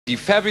Die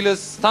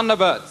Fabulous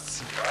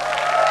Thunderbirds.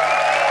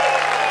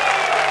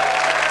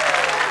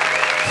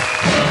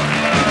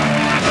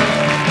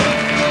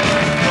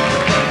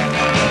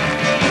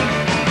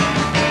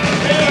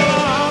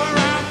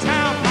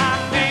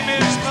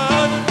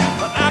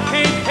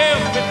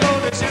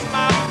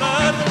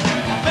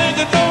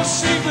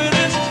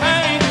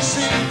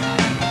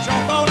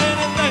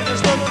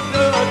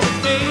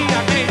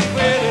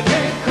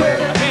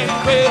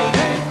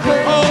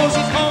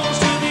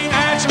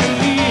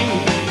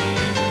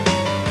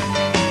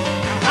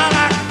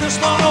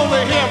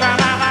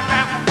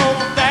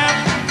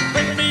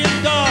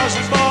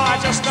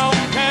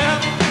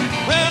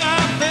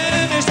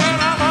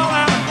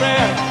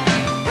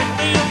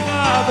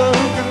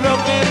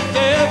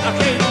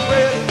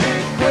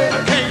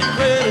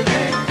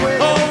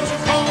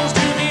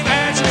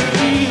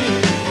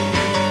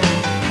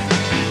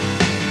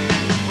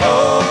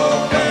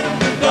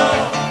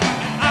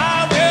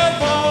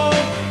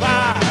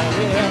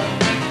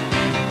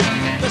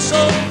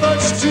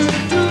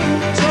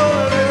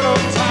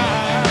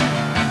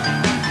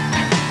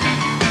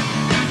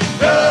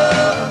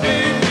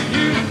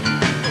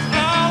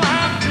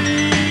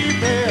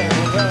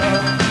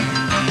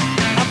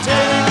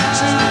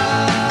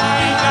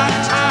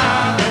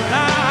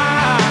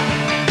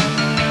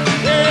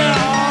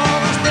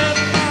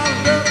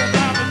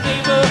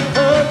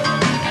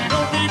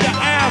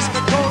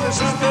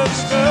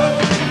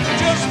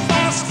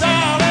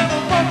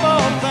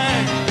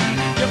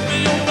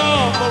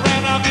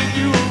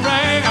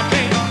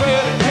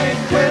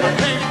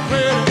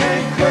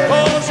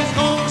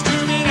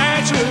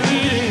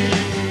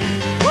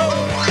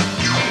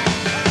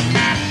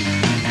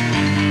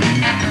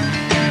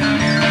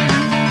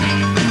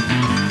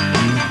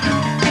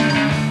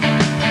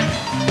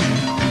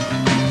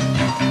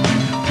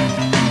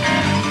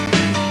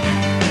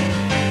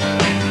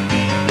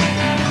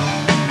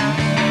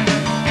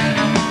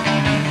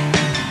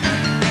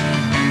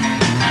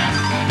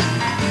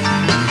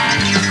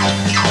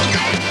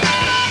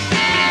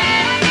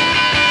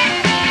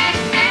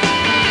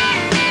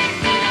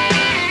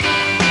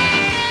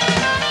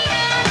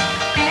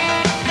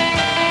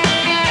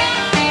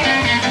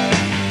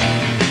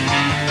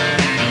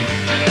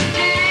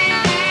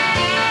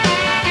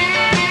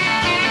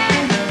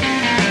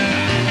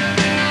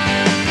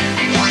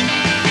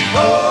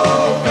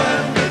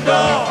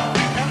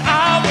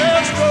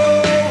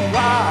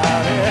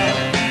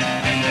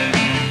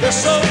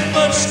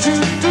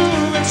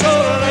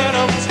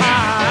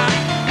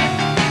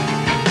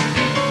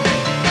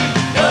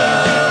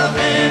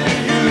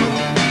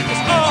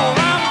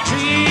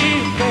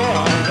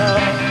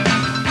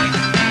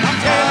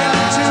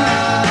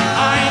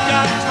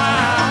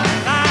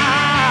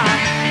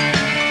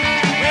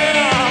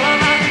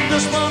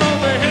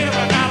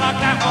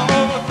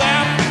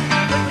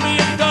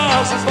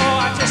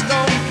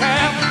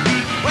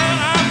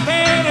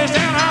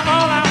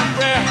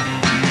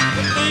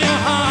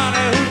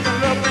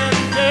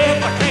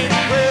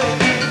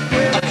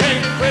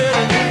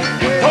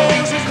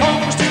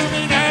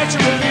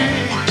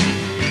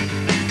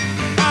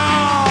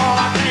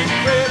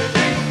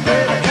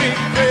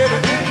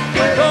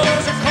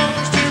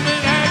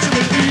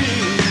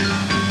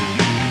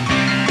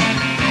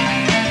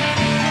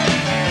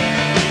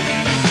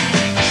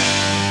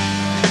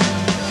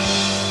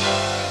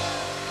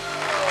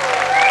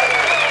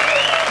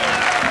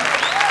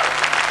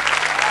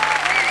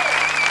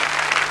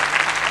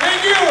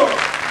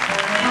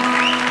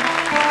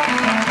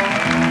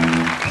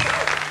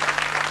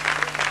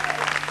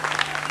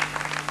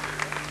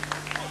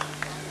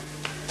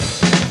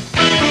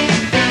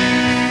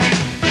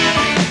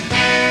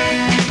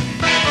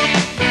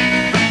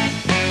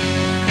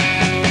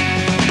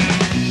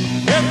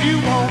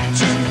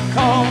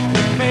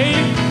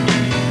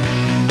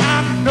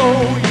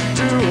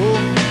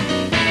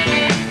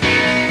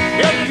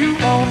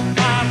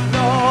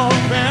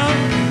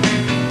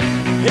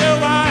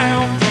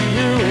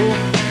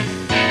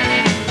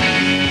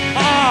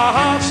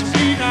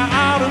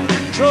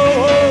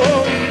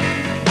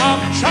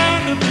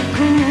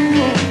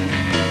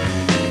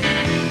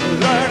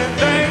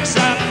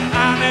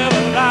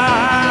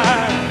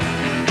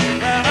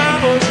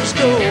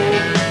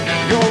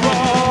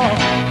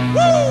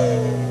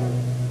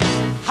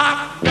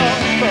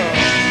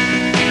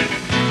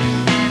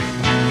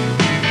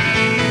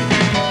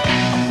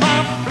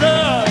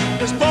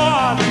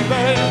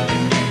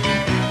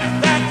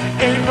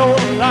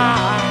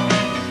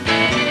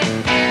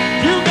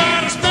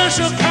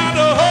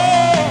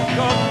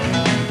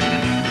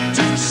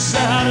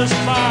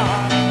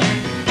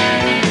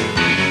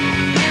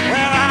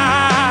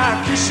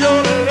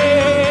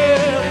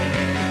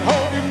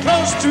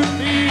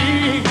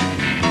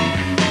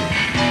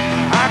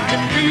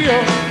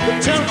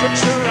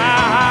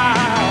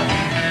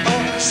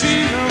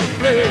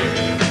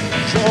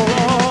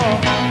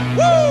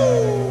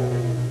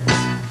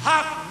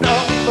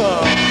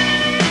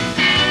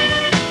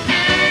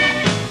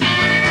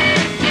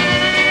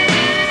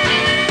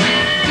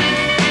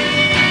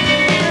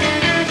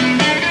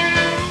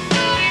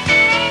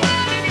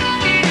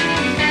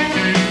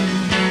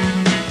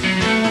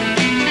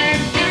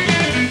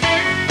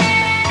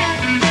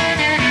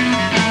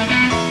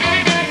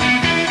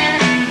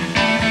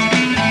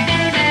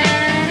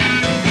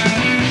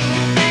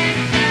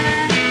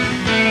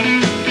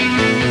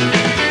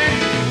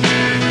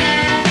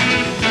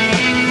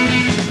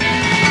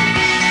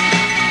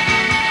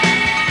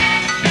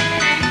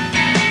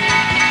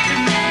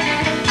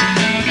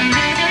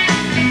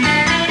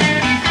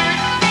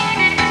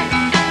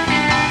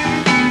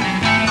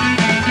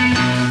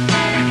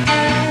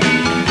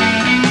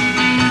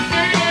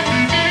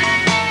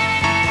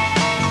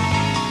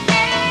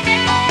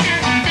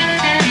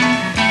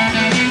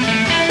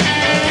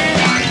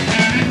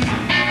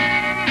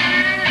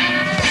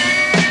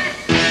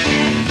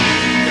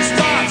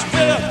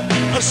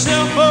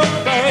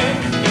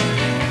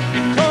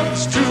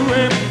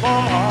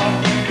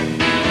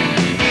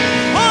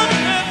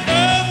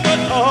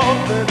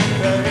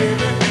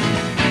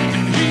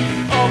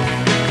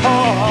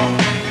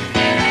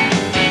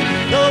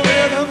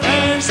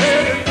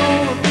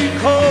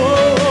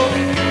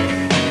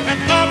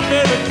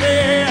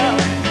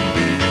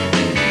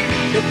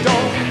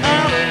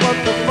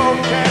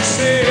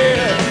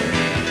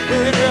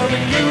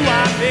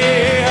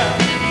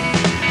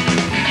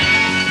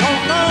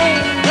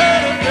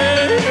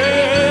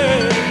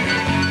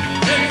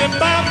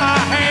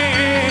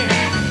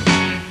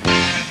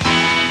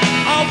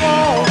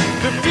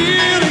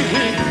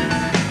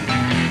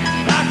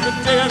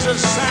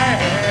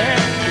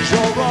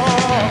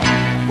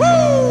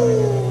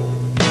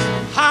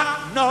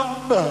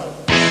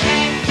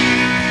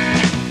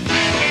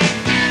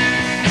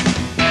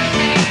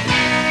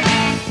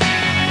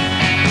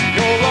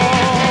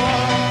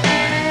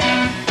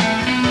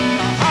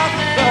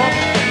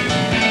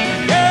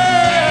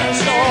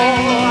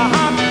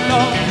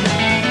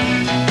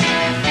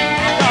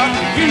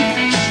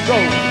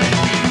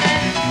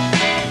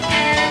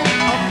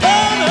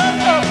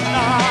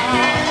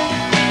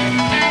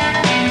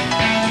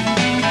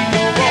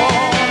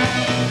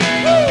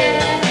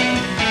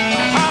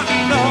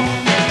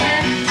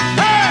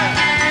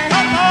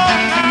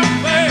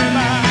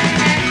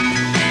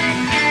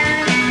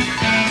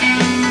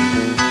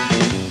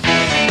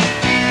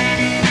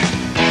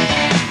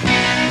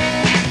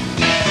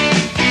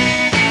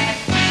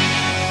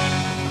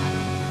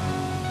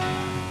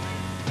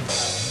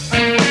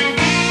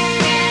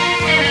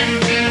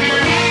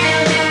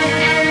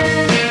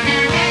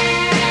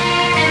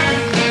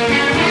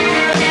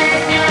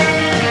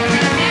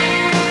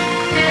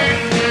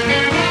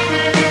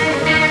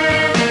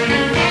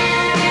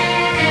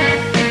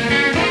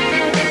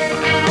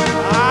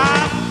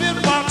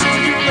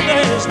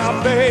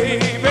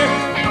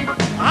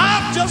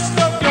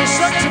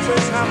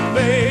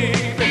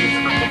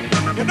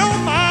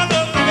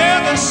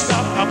 never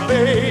stop now,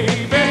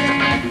 baby.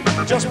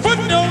 Just put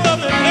your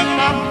loving in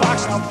my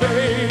box now,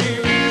 baby.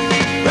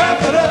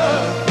 Wrap it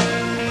up,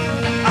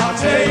 I'll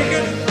take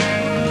it.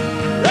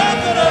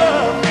 Wrap it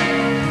up,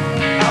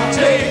 I'll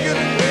take it.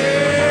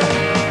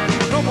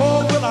 Yeah. No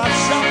more will I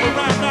shop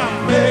around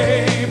now,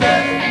 baby.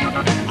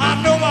 I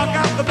know I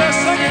got the best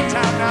thing in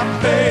town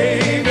now,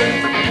 baby.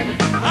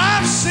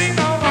 I've seen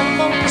all I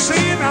want to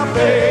see now,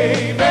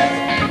 baby.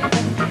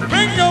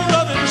 Bring your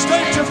loving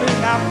straight to me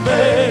now,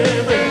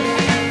 baby.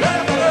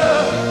 Wrap it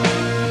up,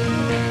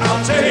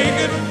 I'll take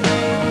it.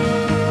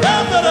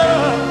 Wrap it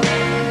up,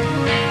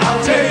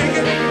 I'll take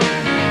it.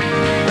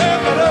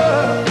 Wrap it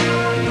up,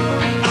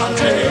 I'll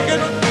take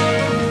it.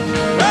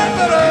 Wrap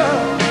it up,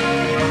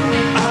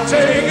 I'll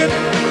take it.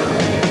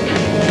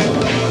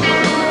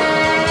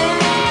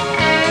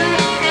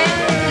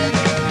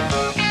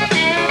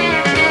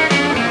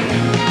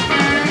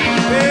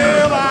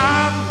 Well,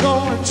 I'm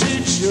gonna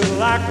teach you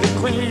like the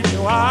queen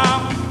you are.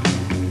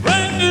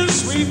 Bring you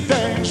sweet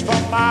things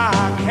from my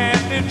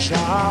candy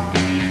shop.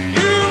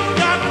 You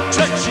got to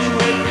touch you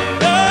with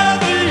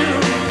love you.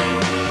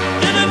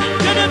 Give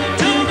it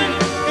to me.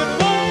 It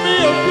won't be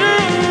a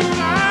few.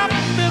 I've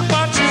been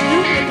watching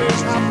you for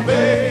days now,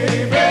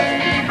 baby.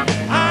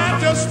 I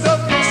just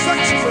love your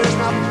sexy face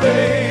now,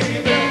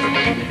 baby.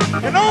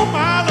 You know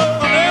my love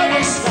will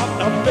never stop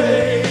now,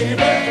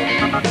 baby.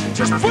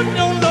 Just put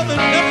your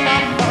loving in my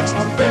box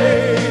now,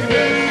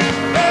 baby.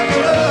 Wrap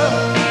it up,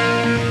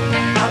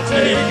 I'll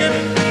take it.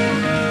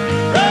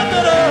 Wrap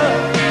it up,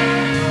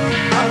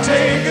 I'll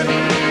take it.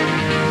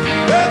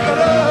 Wrap it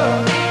up,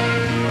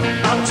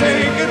 I'll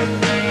take it.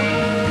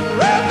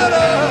 Wrap it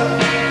up,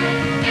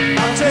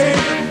 I'll take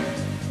it.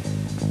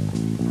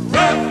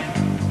 Wrap it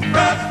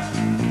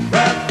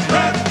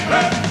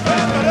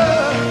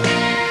up.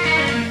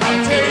 I'll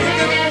take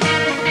it.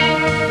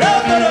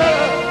 Wrap it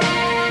up,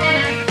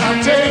 I'll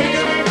take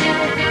it.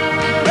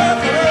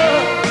 Wrap it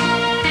up,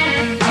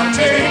 I'll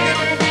take it.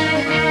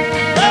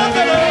 Wrap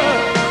it up,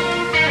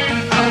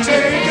 I'll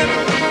take it.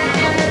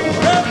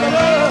 Wrap it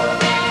up,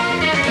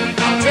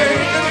 I'll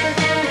take it.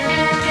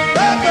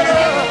 Wrap it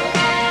up,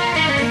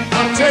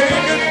 I'll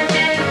take it.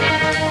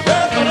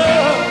 Wrap it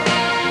up,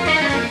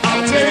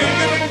 I'll take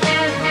it.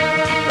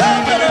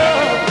 Wrap it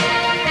up,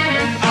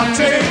 I'll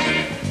take it.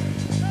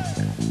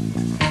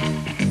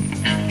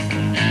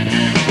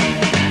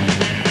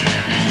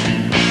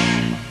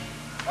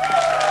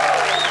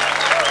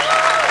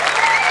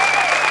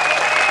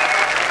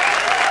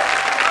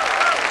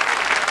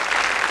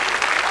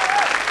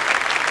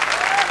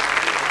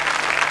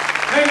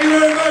 Thank you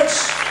very much.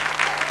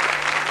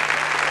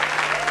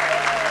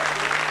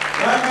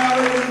 Right now,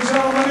 ladies and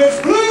gentlemen, it's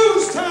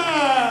blues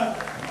time.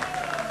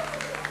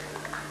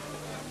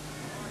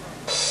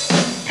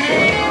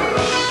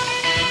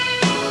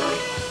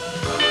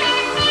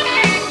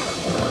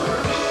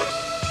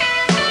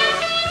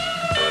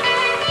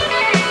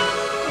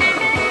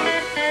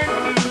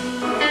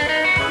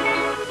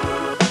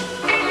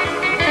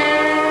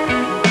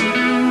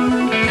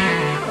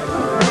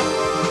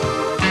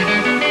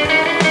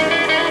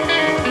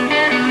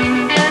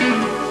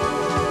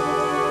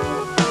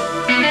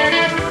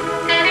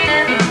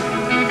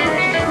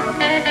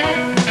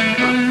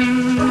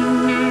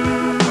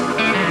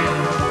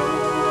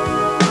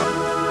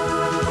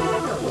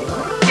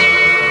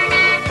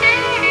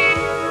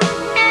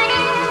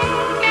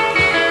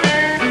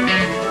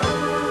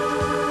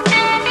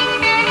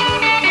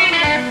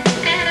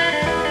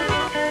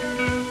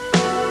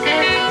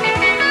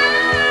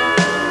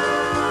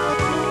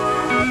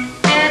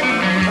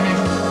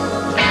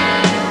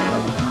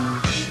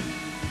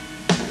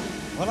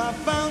 Well, I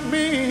found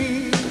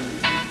me,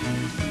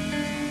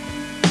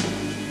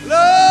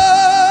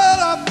 Lord,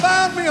 I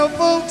found me a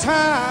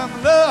full-time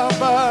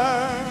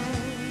lover.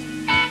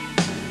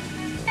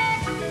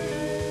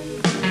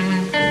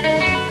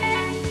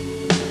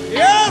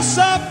 Yes,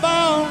 I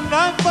found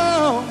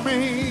me,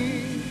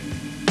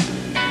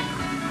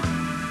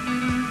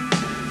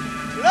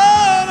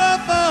 Lord, I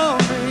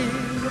found me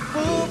a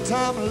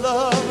full-time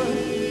lover.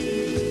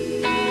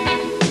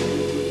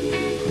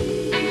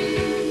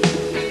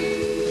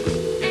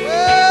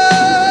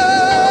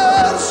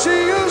 Well, she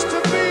used to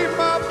be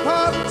my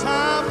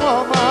part-time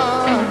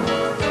woman,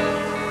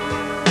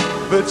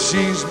 but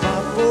she's my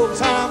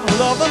full-time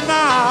lover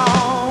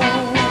now.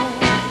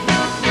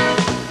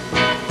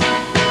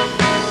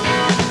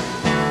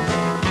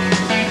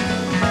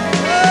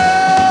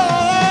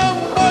 Well, I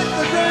work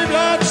the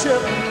graveyard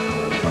shift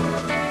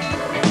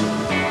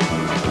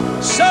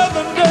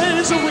 7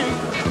 days a week.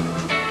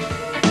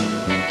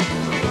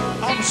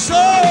 I'm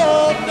so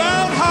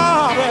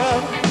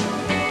downhearted,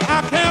 I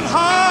can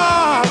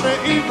hardly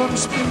even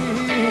speak.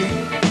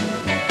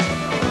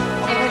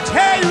 I'm gonna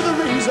tell you the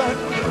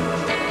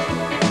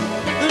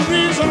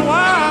reason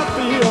why I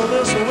feel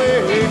this way.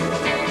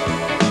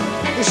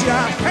 You see, I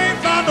can't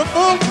find a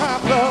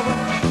full-time lover.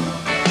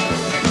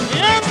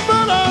 Yes,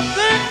 but I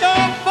think I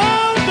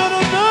found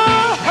another.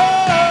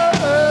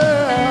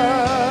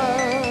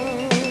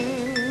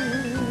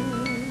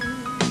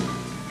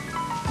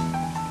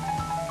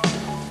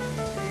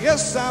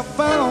 Yes, I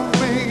found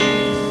me.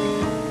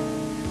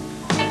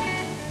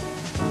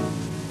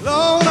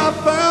 Lord, I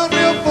found me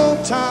a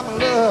full-time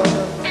love.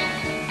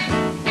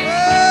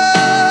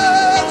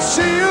 Well,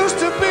 she used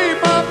to be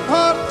my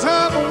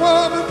part-time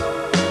woman,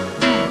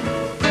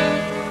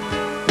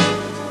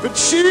 but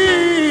she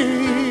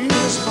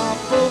is my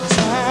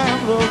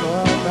full-time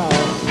lover now.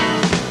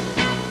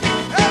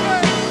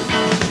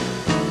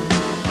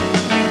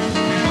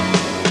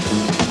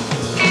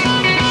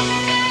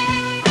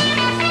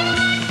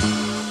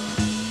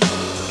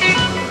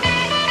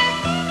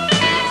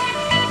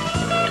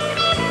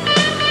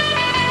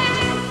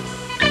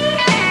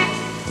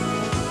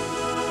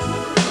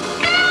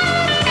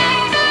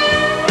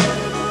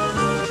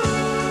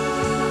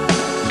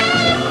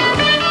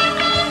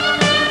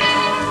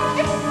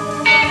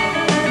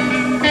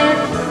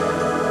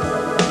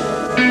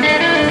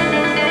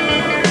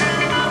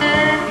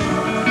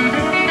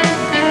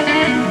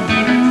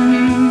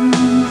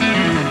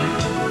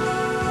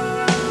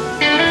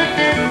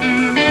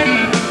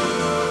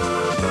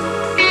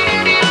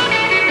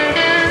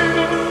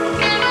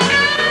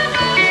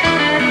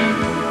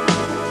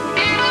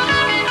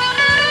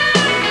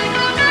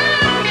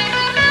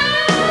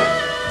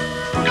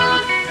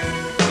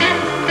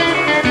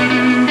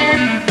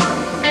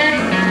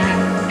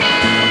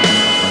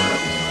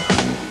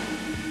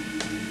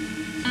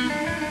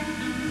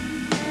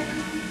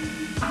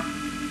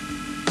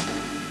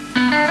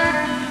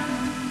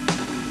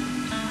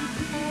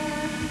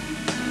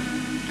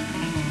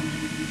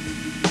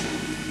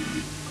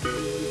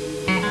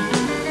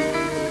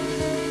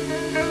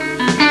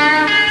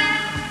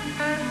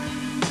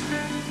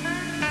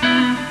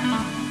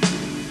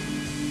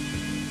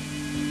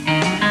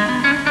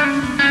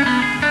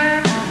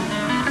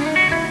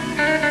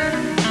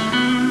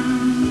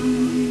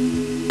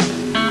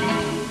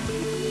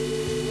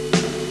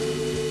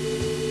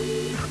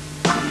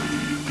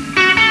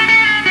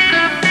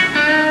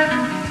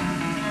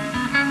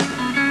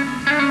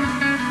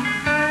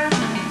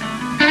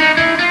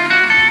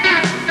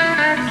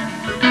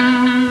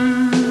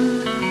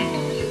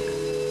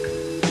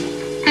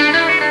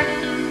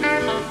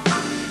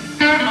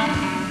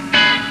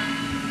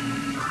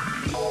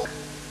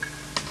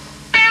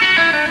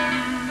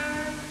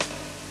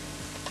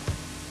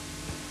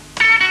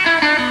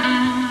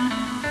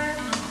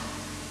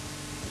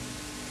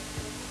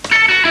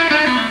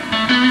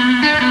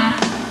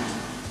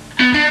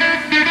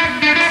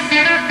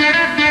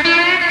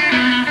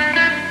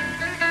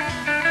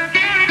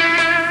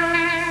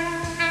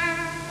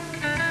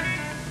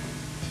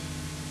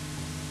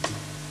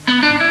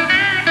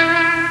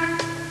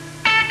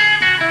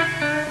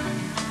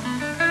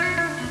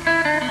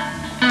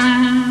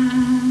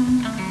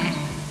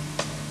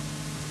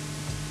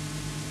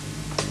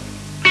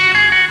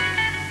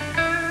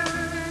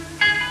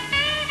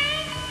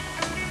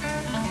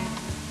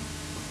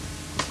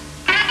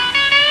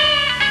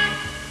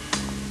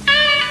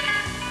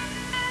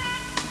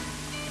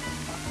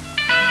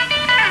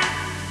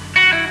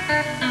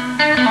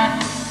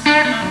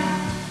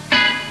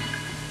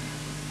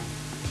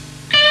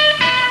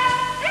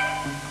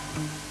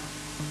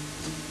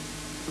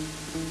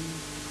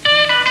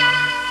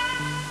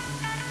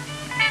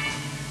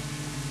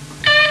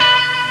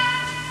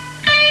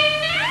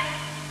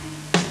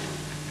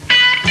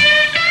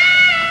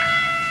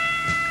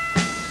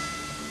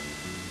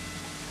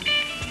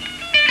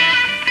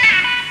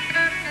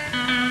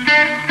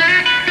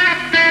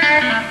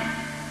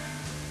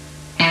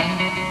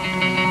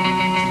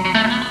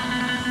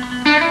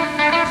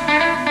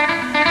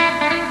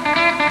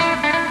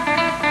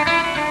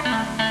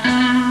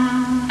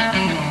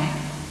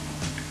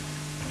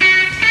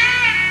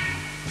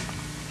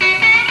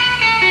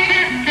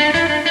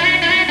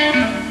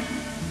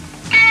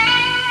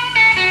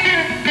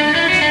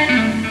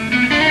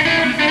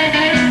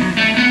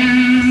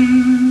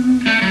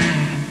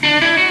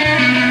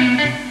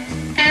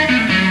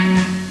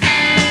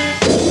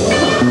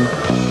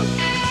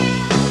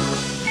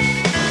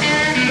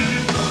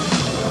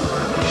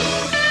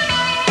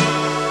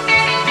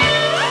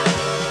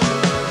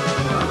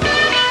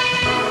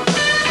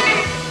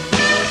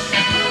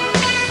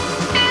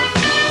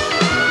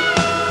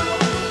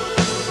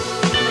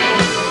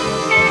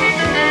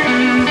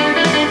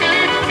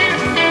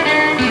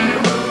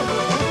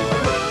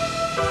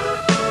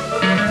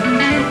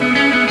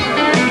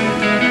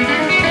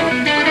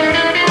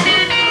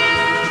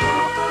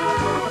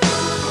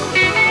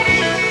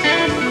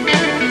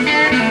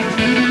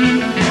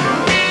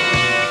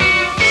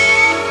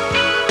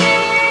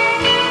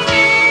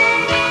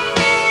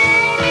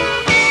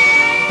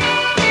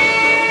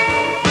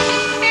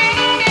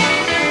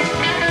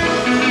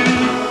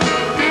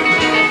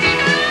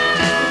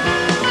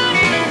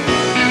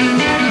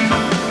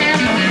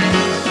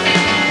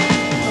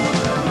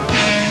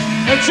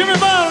 Jimmy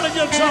Baden on the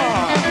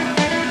guitar.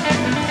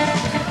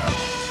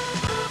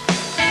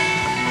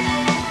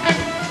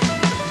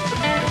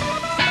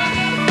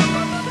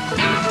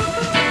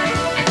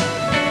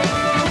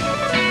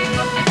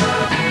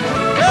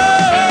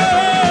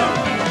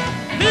 Yeah,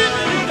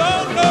 people you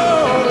don't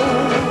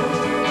know.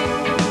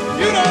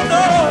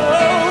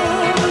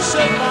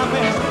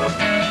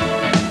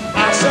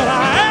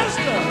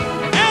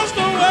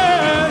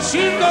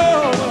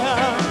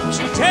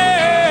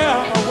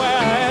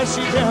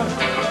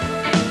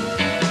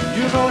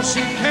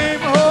 before she came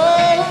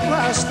home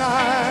last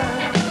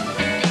night.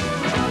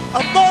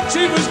 I thought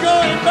she was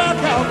going back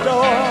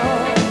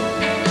outdoors.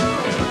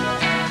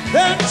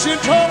 Then she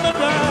told me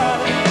that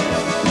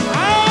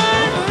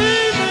I'm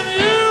leaving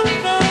you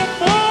no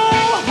more.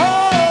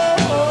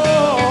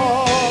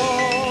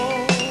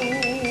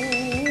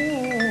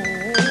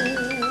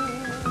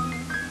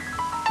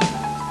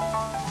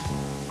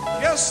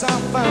 Yes, I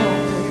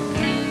found me.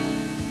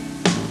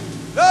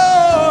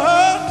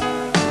 Lord,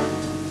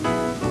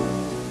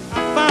 I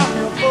found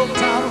me a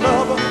full-time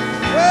lover.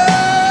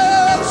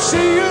 Well,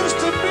 she used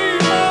to be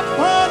my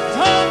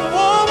part-time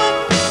woman.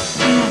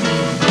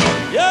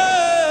 Yeah.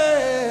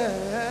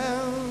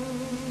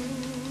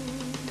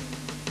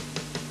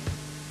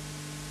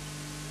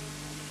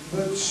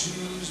 But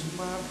she's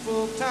my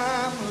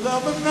full-time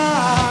lover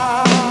now.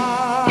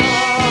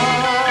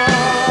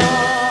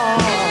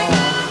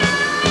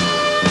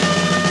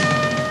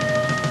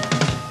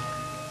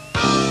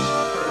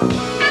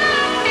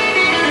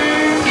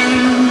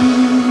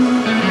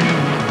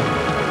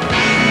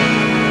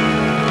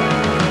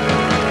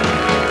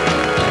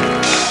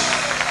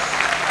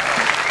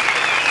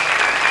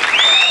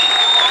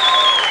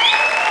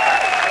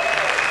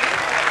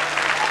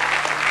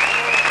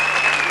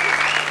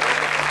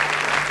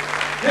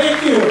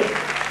 Thank you.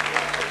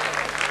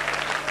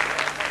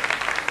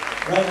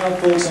 Right now,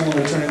 folks, I'm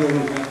going to turn it over to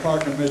my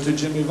partner, Mr.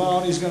 Jimmy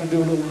Vaughn. He's going to do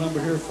a little number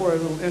here for you,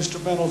 a little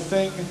instrumental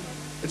thing.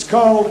 It's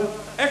called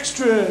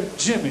Extra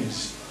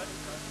Jimmys.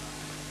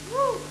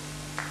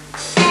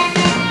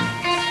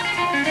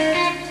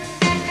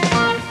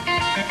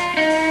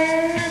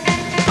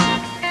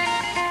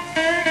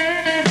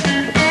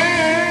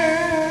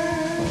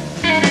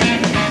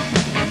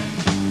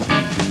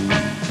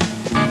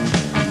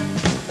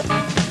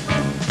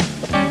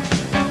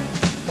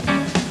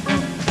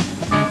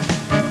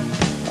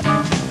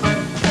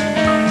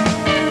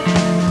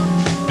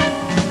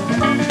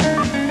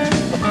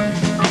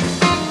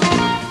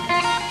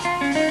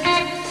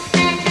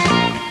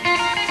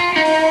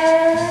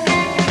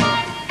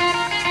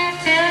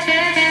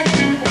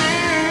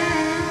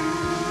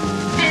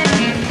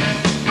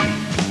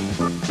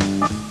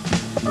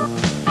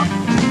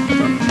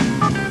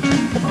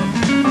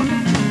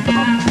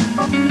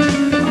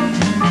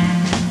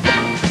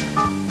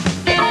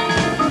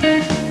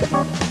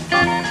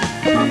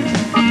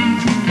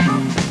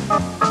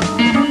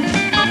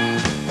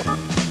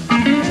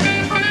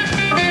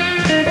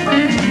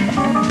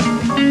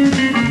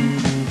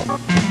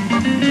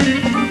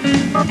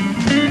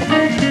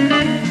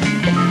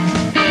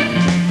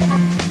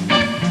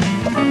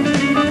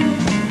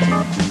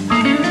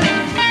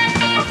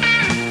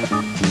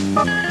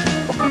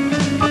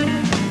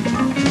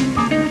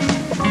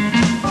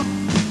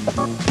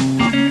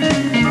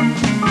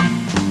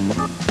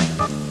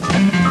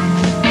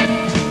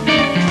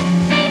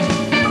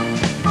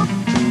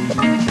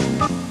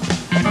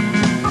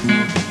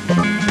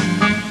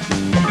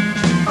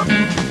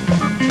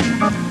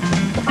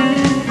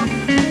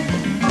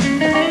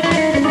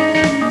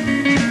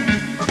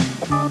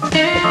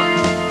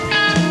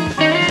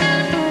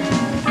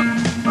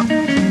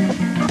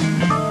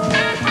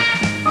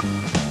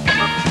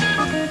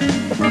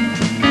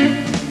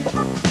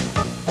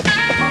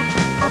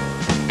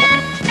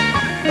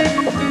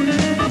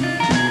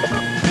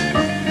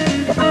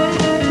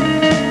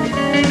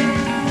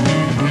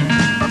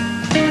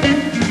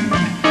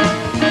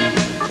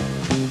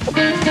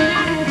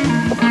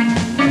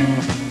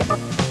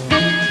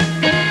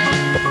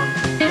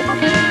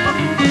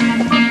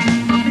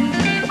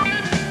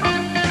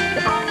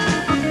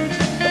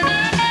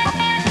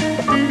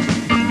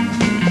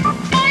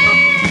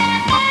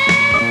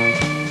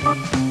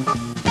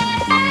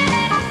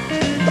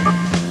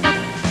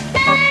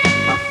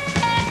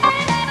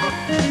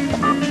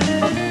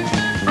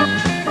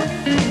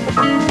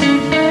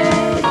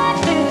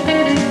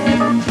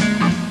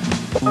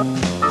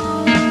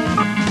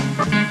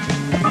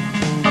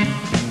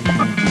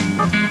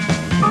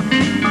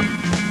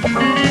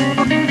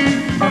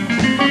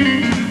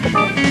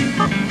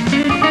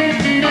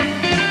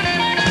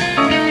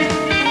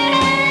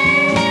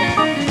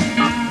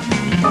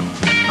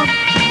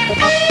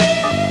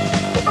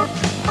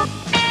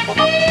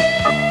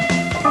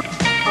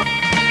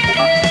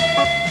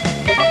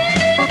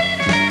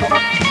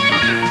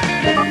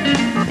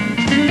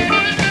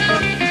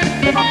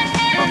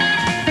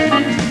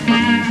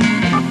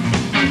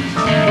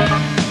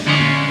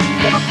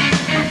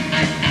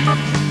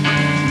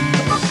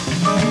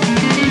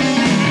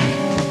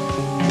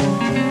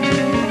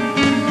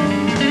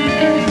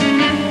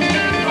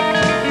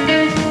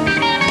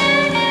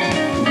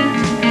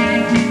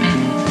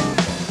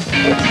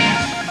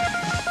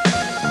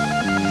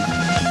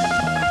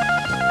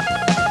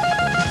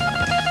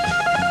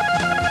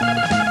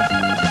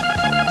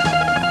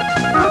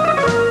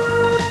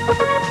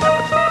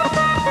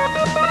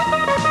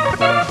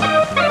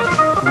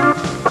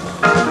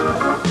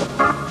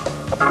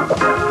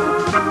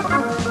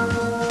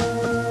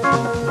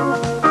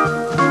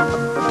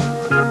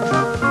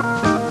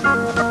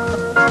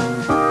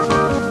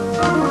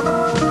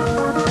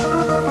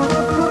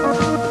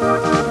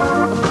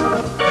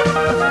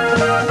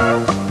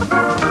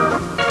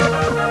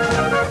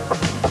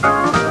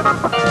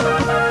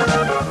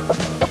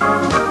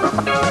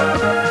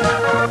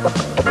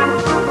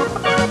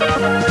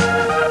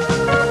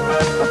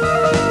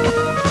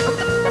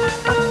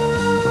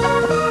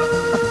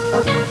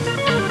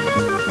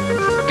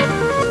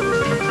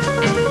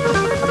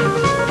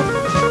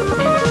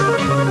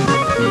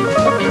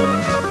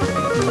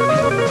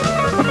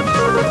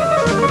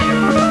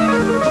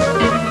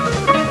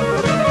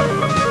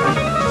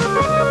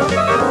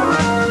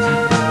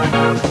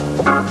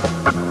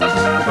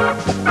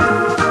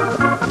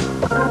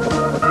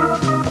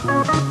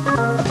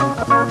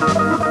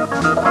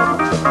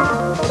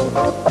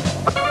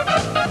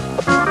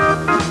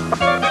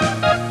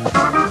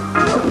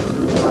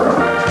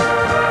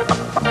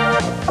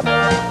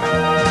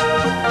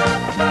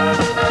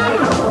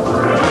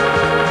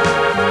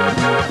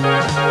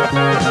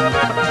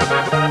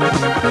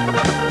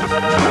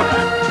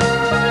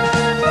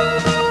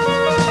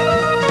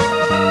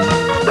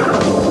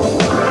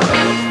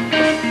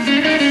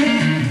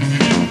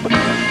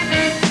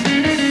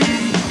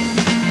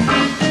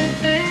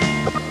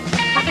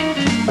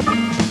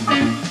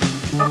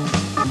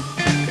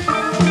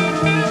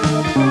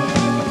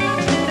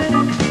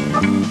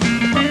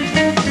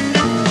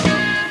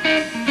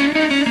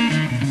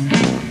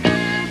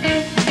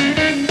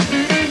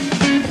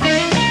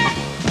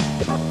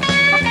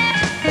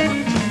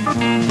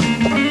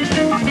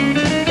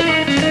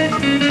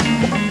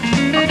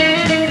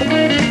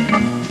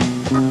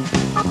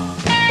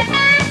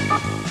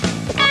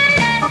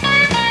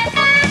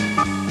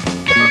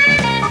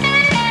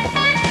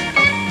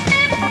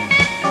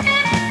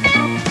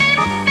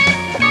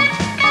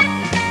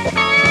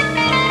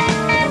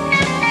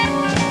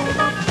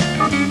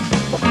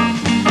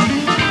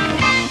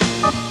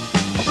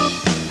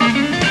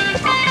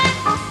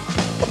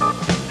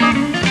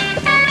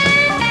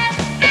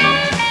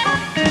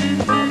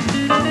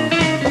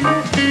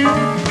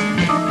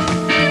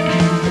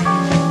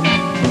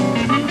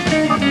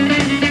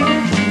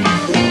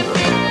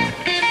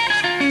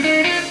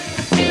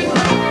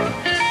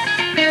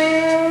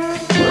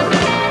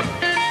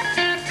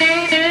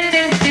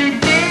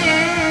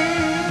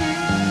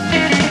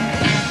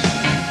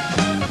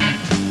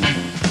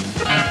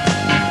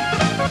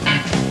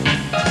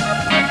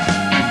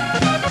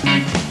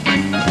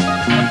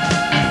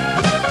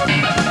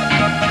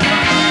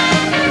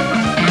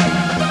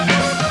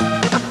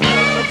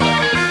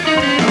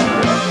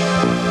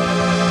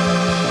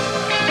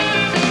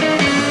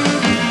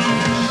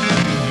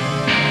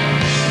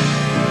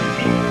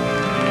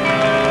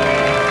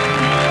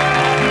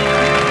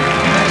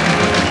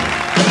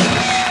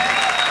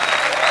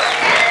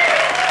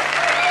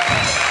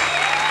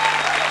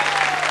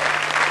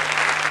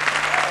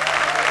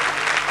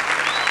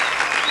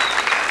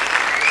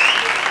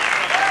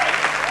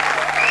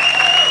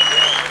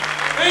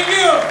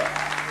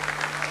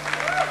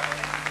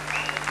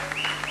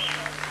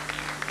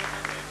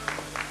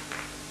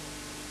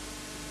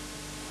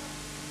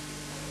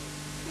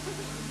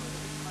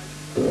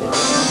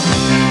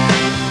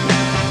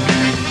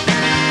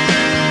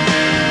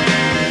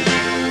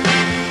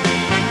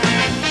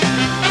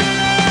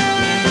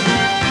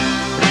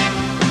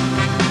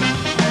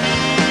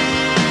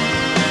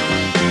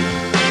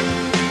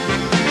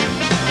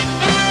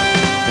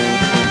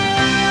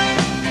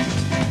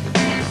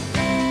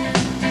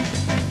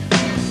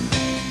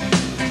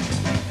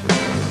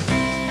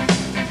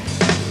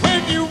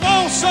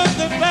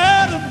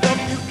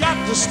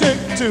 Stick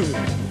to it.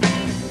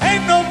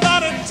 Ain't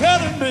nobody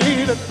telling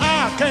me that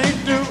I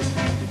can't do it.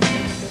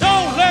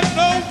 Don't let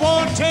no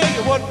one tell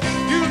you what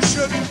you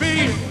should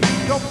be.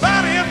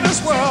 Nobody in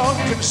this world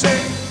can say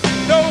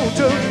no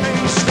to me.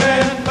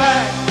 Stand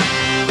back,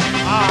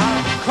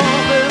 I'm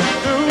coming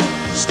through.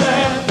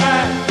 Stand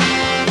back,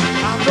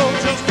 I know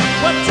just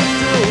what to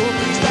do.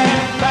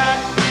 Stand back,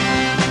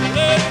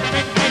 let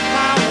me make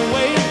my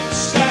way.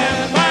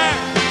 Stand back,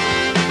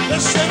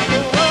 listen to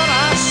what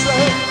I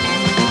say.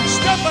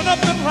 Stepping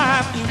up in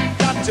life, you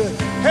got to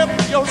help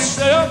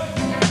yourself.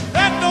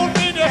 That don't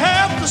mean you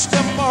have to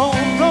step on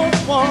no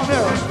one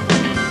else.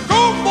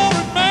 Go for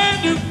it,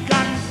 man, you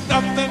got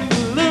nothing to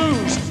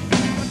lose.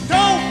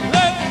 Don't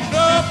let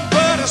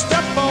nobody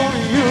step on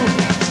you.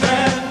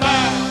 Stand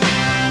back,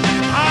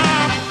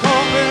 I'm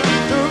coming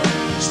through.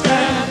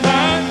 Stand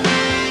back,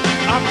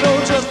 I know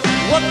just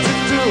what to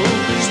do.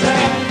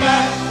 Stand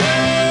back,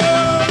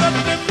 yeah, let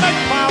me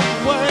make my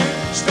way.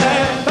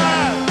 Stand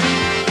back,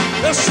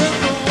 listen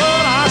to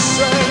what I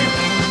say.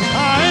 I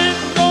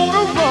ain't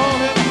gonna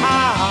run and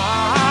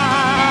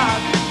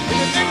hide. If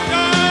you think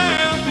I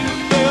am, you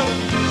better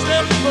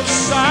step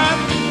aside.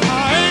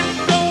 I ain't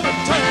gonna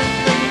take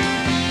the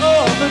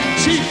other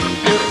cheek.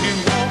 If you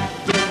want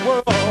the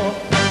world,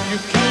 you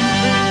can't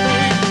be me.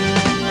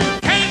 You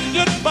can't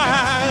get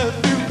by if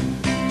you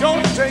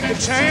don't take a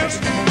chance.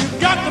 You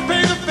got to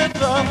pay the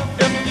fiddler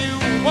if you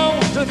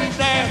want to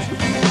dance.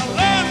 I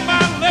learned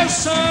my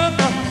lesson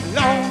a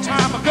long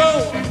time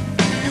ago.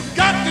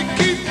 Got to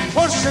keep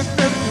pushing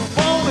if you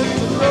want it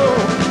to grow.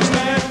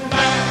 Stand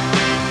back,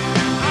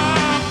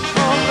 I'm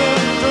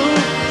coming through.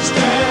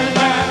 Stand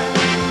back,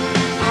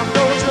 I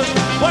know just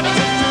what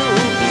to do.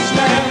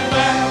 Stand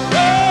back,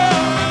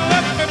 oh,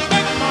 let me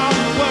make my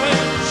way.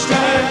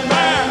 Stand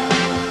back,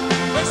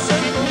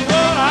 listen to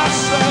what I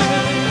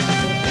say.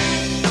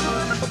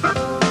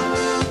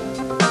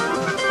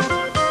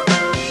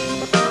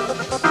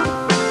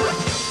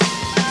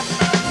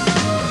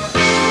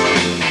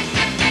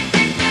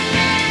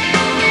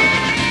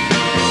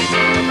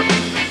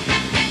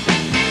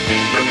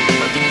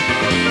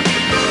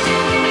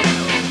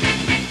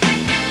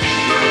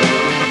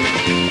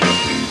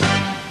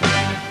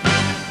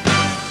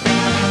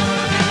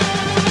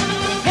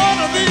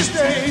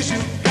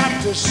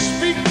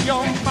 Speak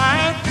your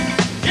mind,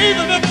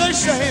 even if they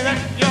say that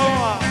you're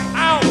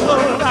out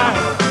of line.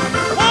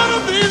 One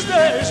of these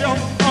days you're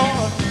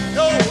gonna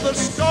know the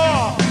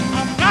score.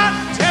 I'm not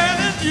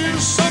telling you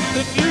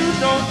something you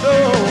don't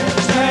know.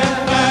 Stand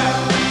back,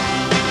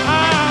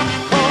 I'm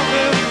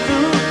coming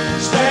through.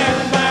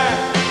 Stand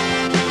back,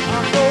 I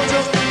know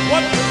just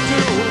what to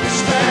do.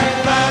 Stand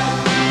back,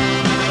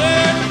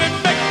 let me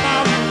make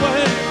my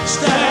way.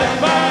 Stand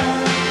back,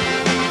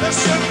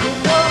 listen to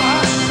what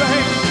I say.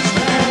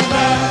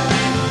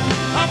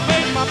 I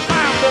made my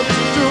mind up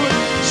to do it.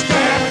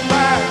 Stand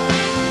back,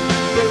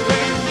 there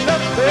ain't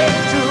nothing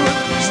to it.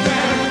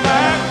 Stand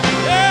back,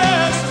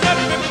 yes, let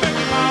me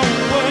make my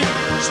way.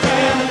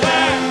 Stand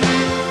back,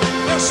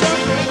 listen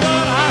to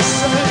what I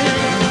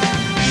say.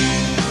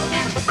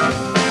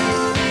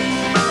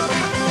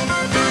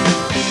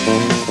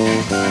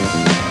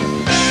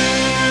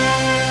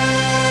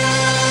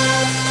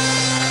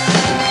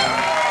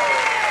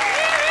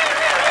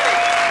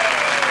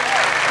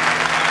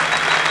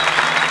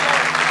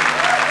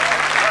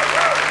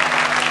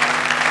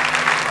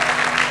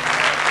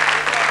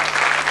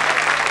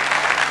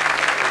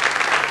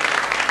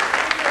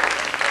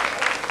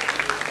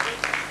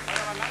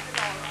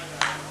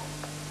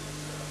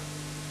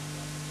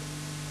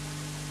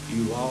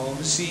 You ought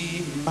to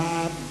see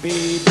my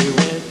baby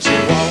when she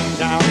walked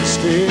down the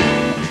street.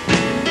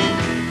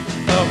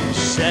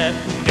 Upset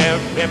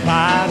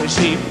everybody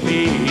she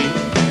beat.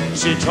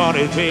 She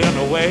 23 in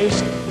the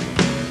waist,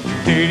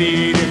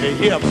 30 in the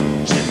hips.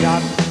 She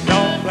got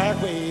long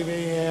black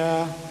wavy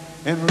hair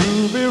and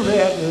ruby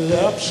red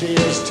lips. She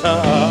is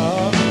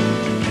tough.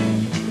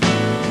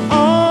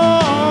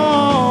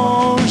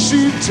 Oh,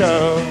 she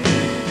tough.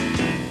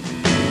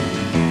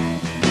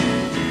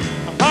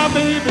 My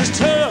baby's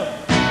tough.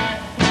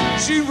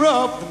 She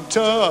rough and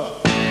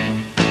tough.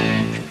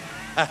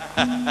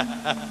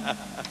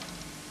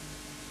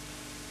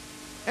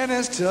 And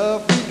it's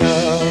tough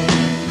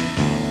enough.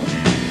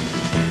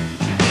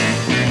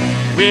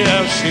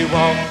 Well, she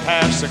walked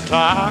past the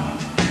clock.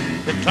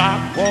 The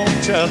clock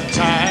won't tell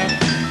time.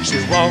 She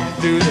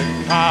walked through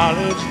the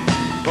college.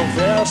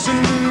 Professor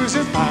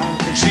losing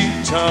mind, and she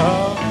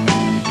tough.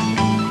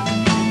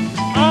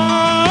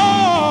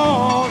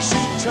 Oh,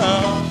 she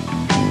tough.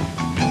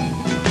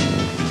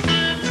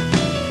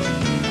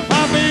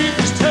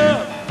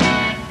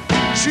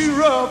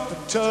 rough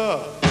and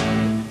tough.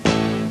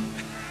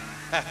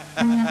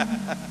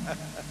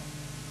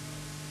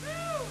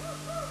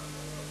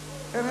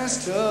 And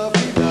that's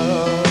tough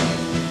enough.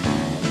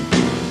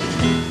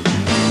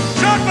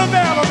 Chuck the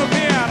bell on the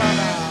piano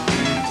now.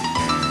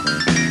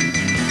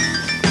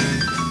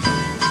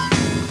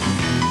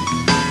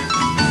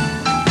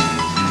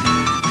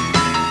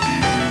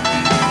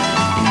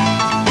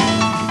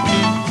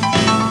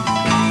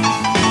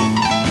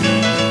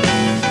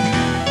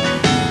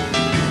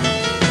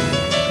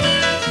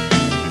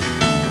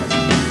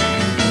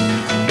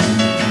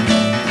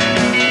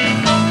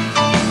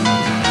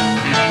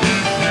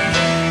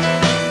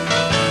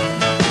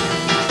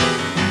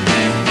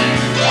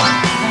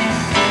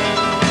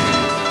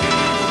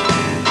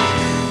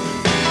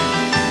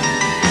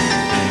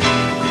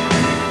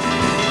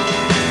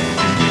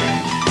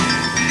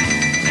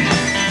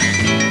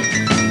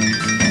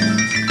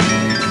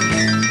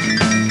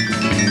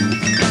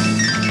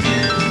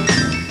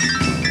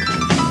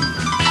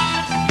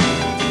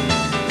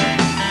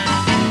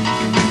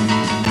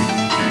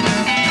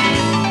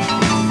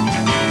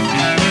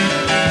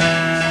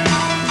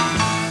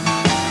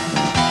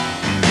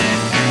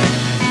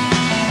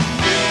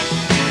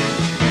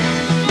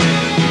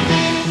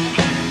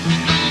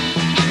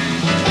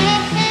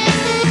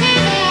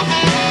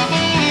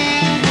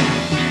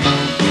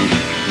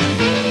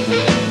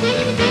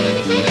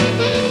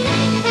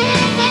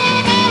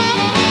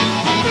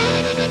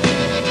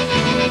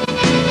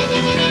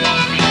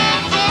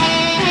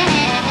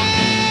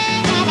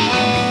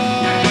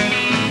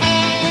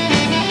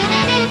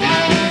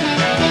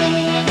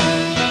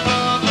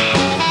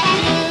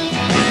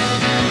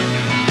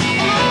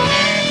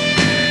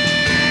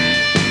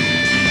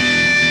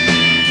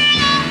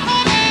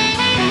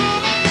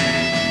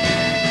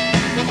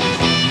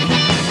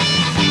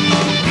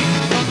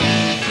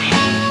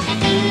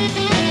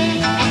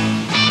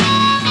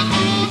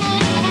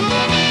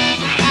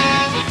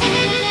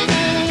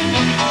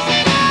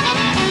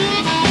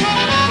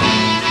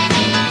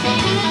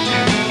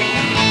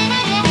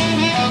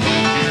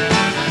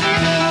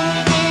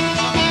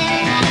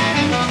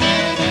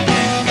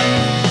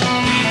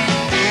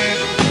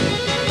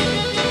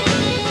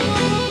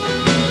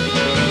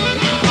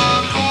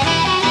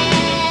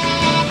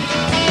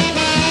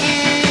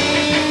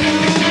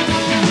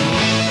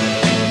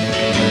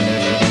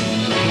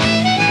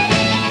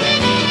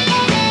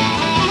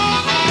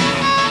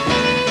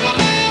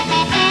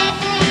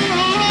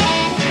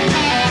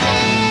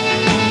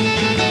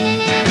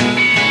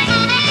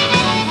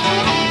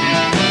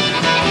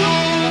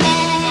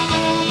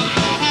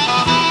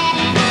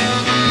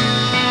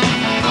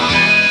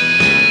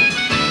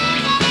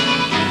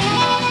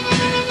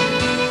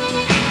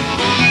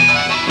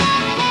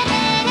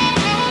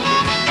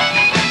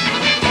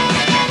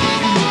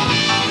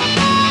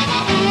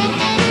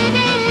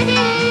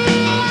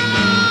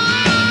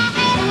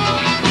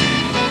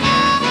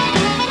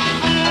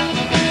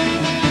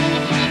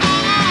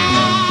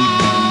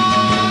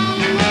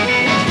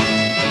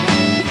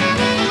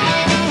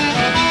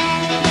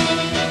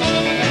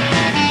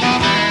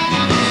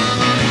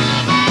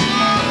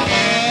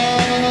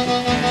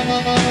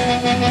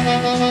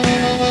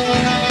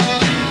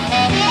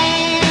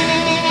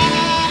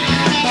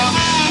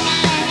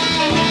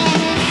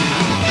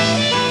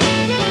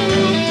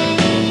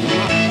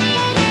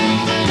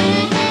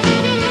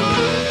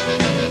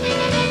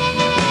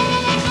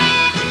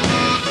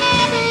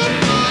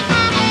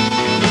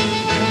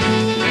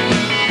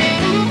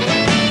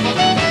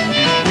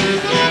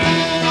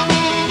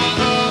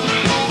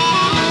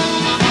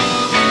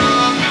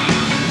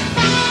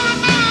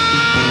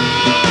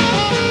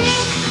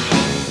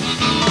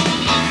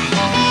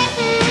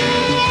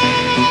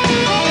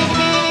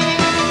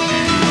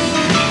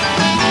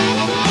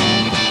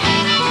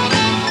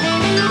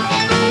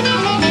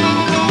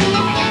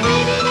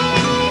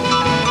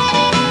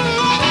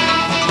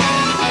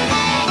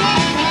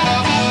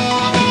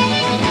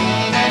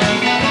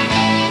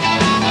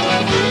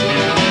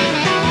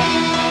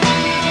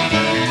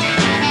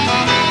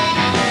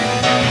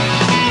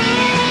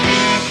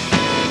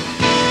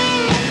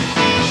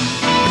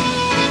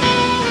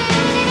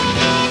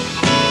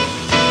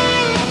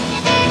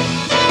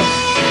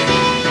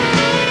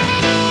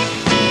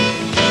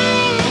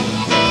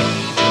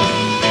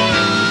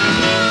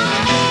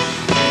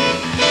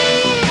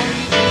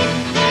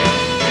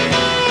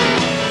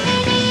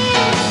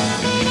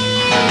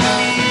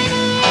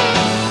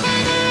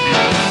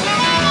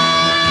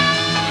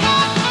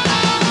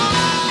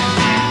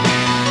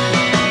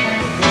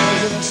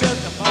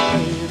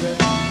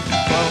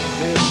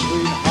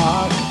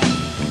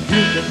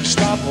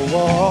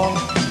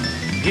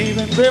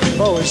 Even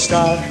before we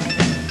start,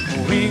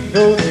 we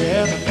know the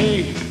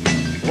enemy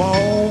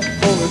won't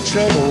pull the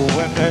trigger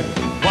when they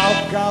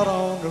walk out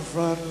on the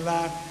front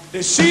line.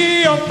 They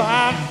see your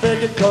fine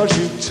figure 'cause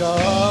you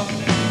tough.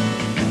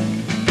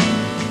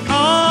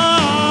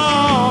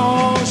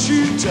 Oh,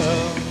 she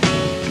tough.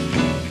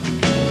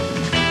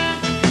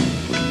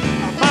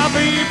 My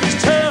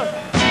baby's tough.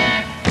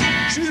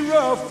 She's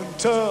rough and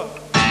tough.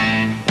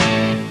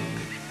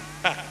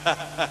 And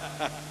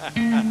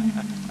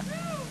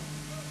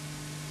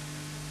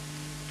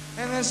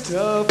there's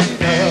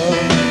tough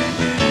enough.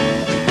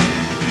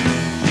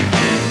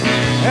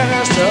 And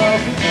there's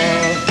tough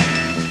enough.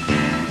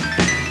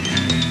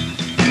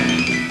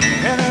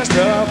 And there's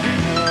tough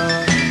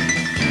enough.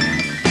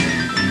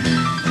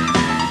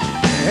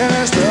 And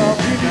there's tough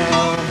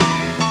enough.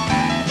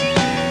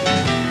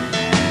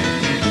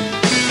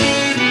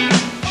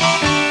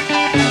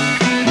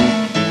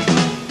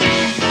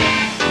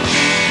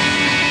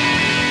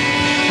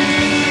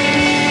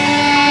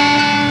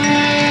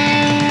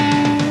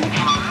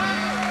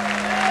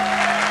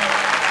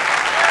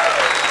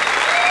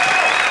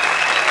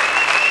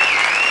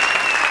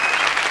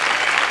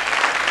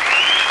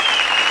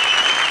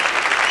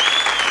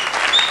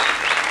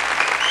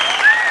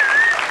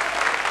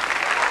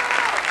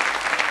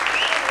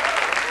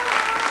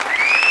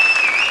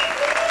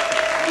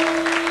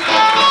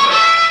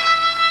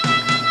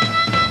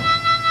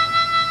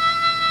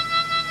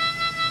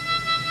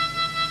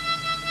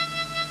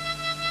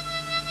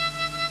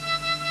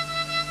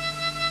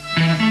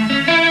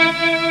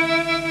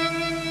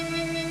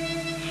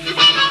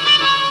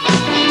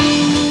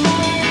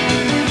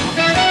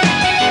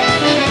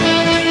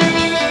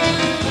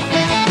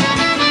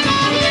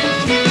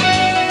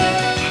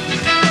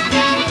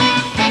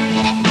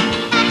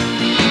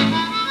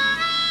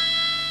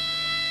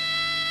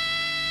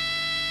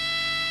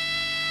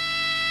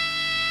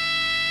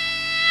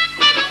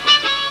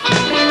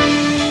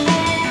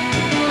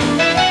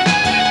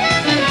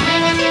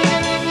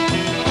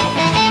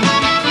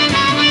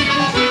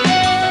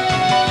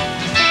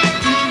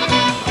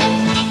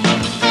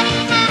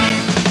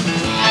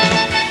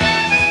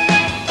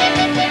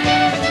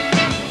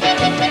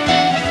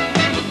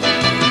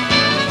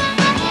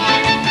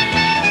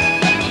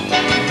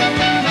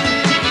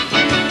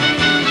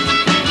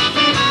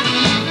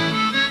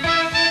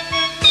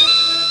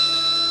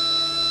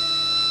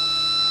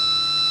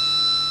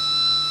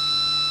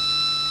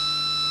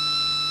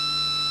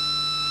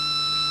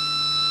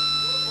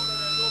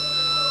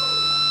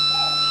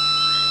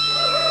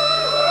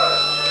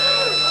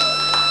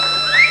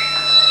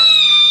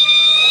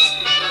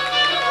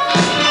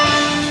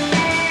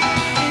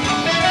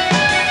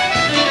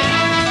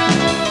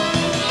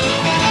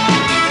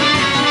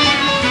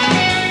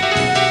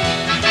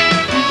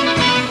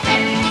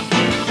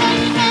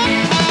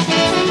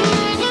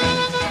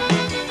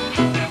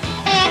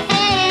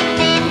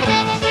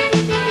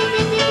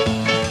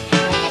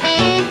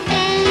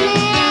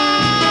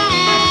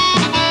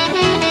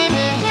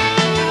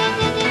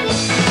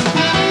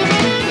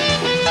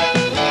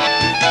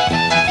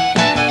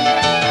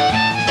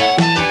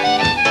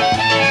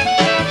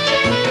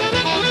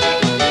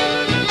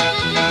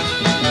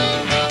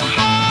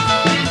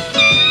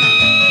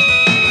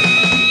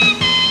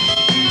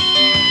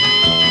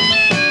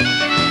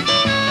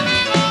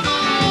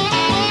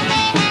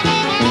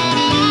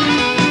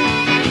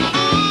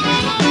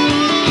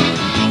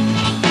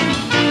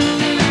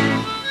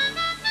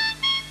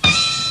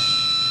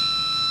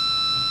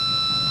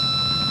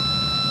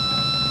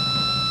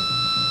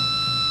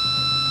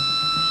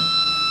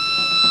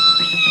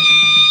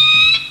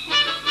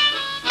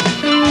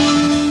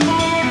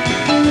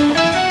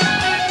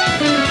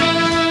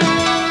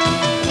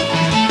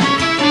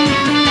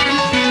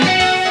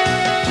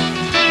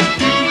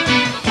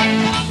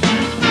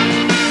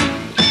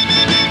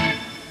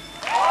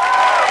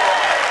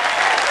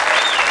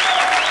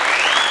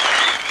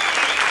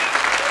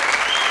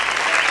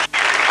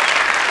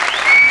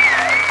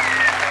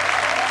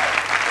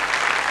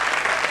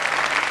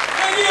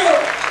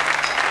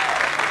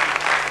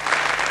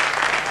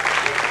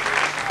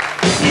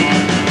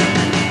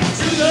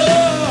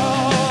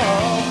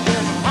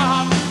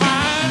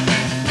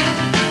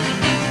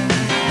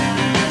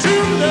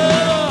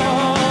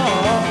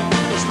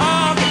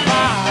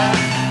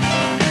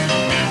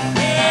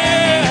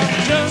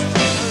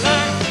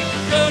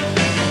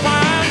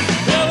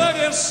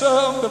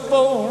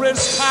 Before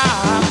it's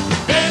time,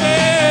 baby,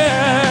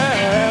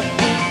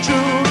 be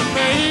true to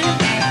me,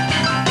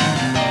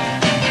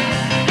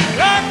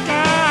 like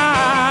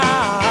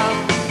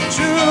I'm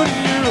true to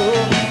you.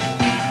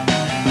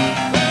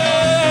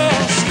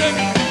 Well, stick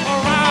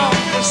around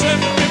for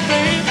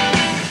sympathy,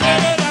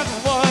 baby, that's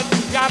what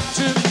you got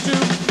to do.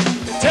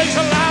 It takes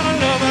a lot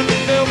of loving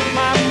to build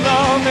my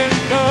love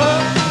in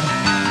love.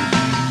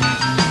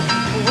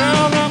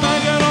 Well, I'm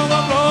get on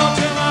the floor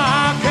till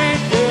I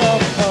can't get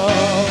up.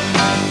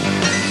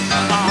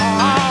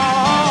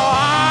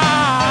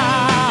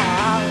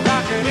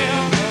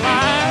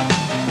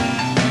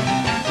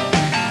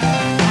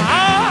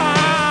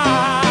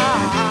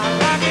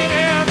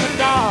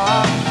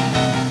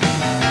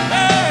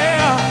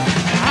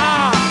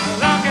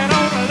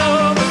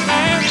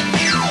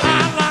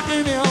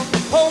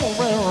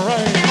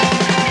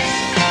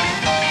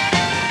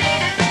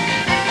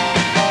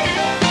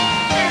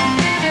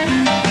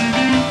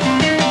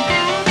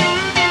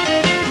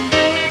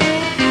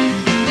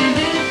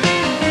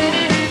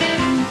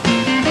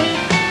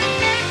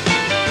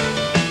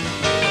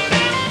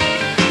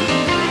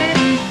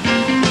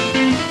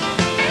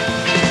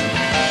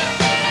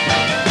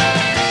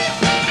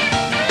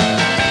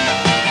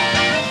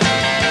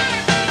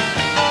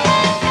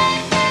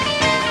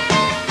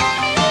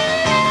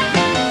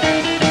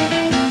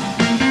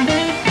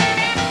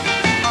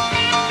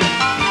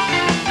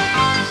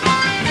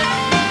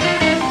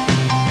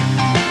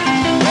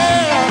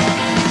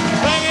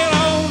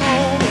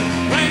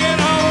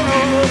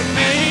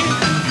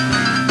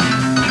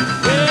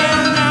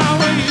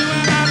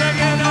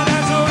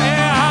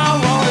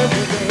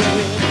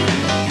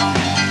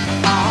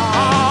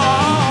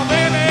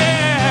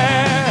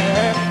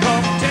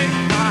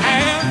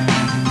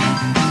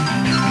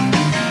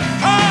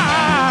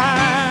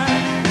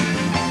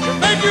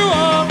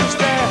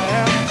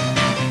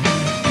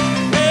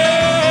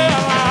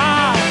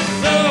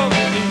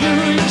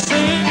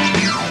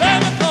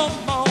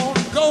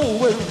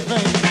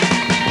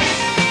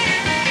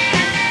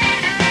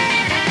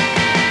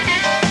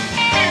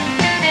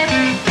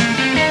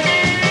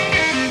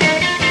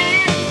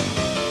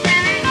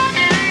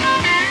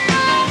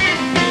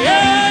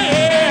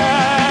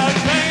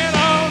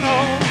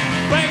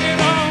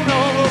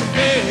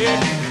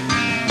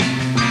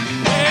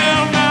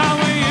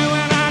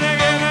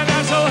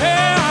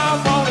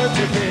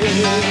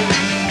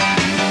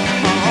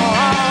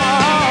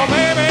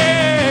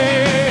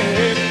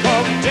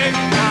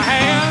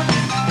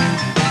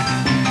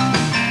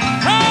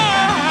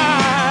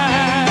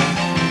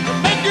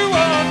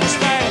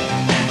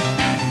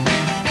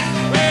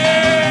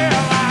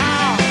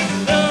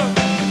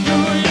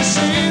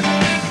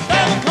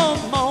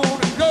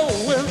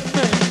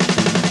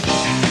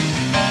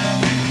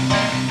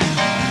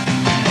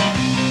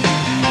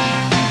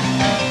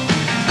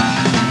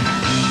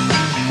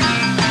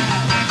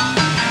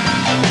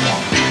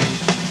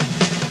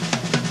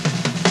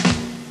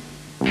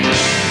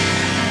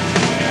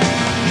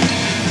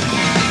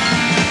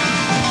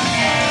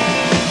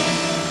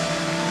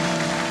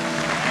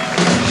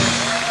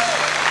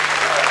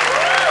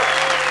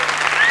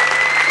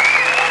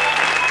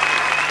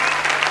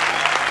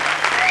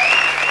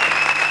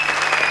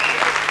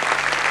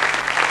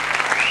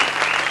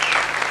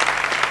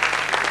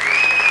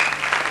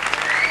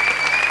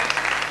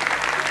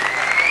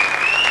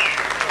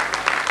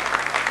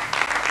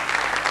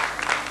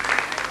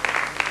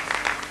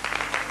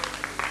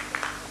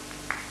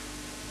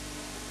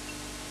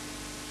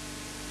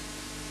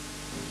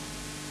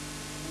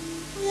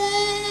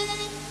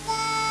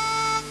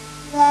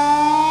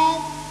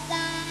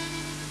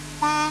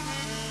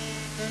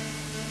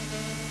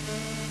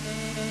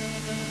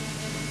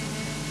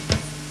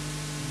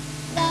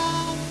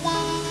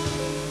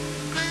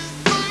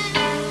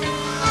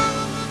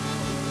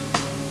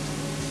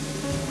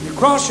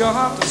 cross your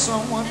heart to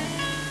someone,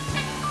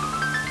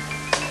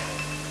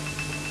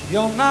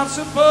 you're not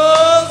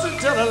supposed to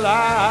tell a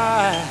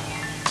lie.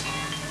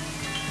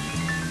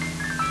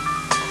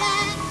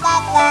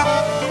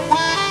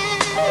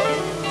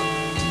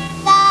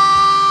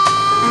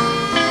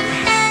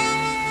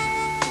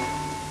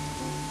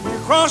 You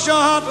cross your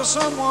heart to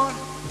someone,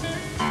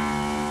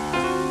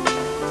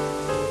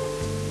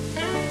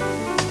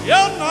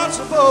 you're not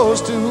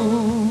supposed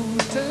to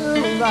tell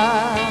a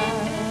lie.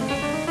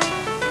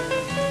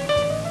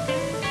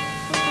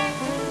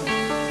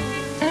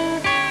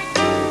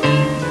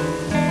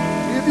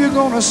 If you're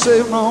gonna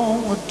say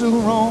wrong or do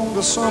wrong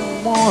to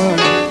someone,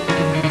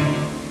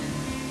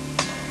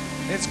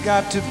 it's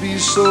got to be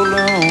so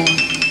long,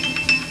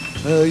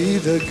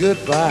 either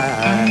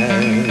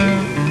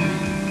goodbye.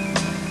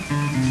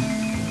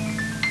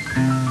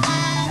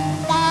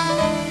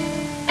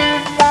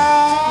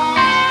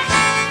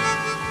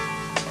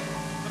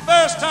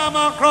 Time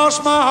I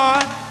crossed my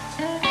heart,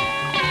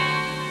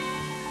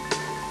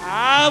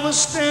 I was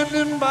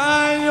standing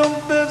by your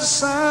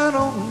bedside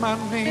on my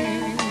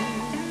knees.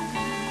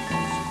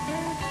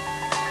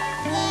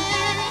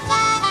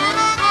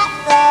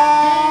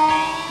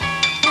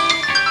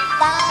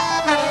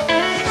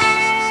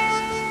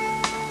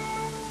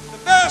 The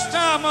first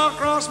time I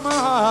crossed my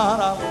heart,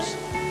 I was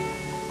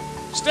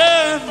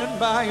standing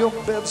by your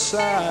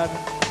bedside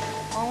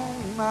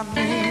on my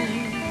knees.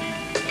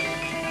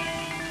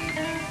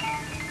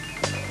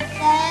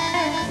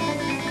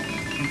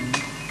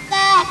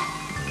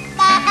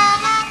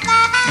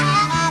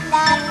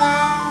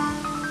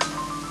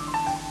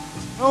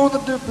 Know the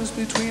difference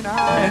between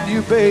I and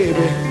you,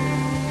 baby.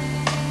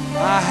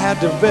 I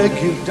had to beg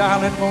you,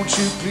 darling, won't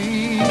you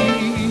please,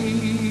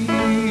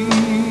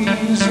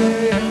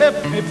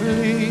 let me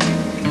please.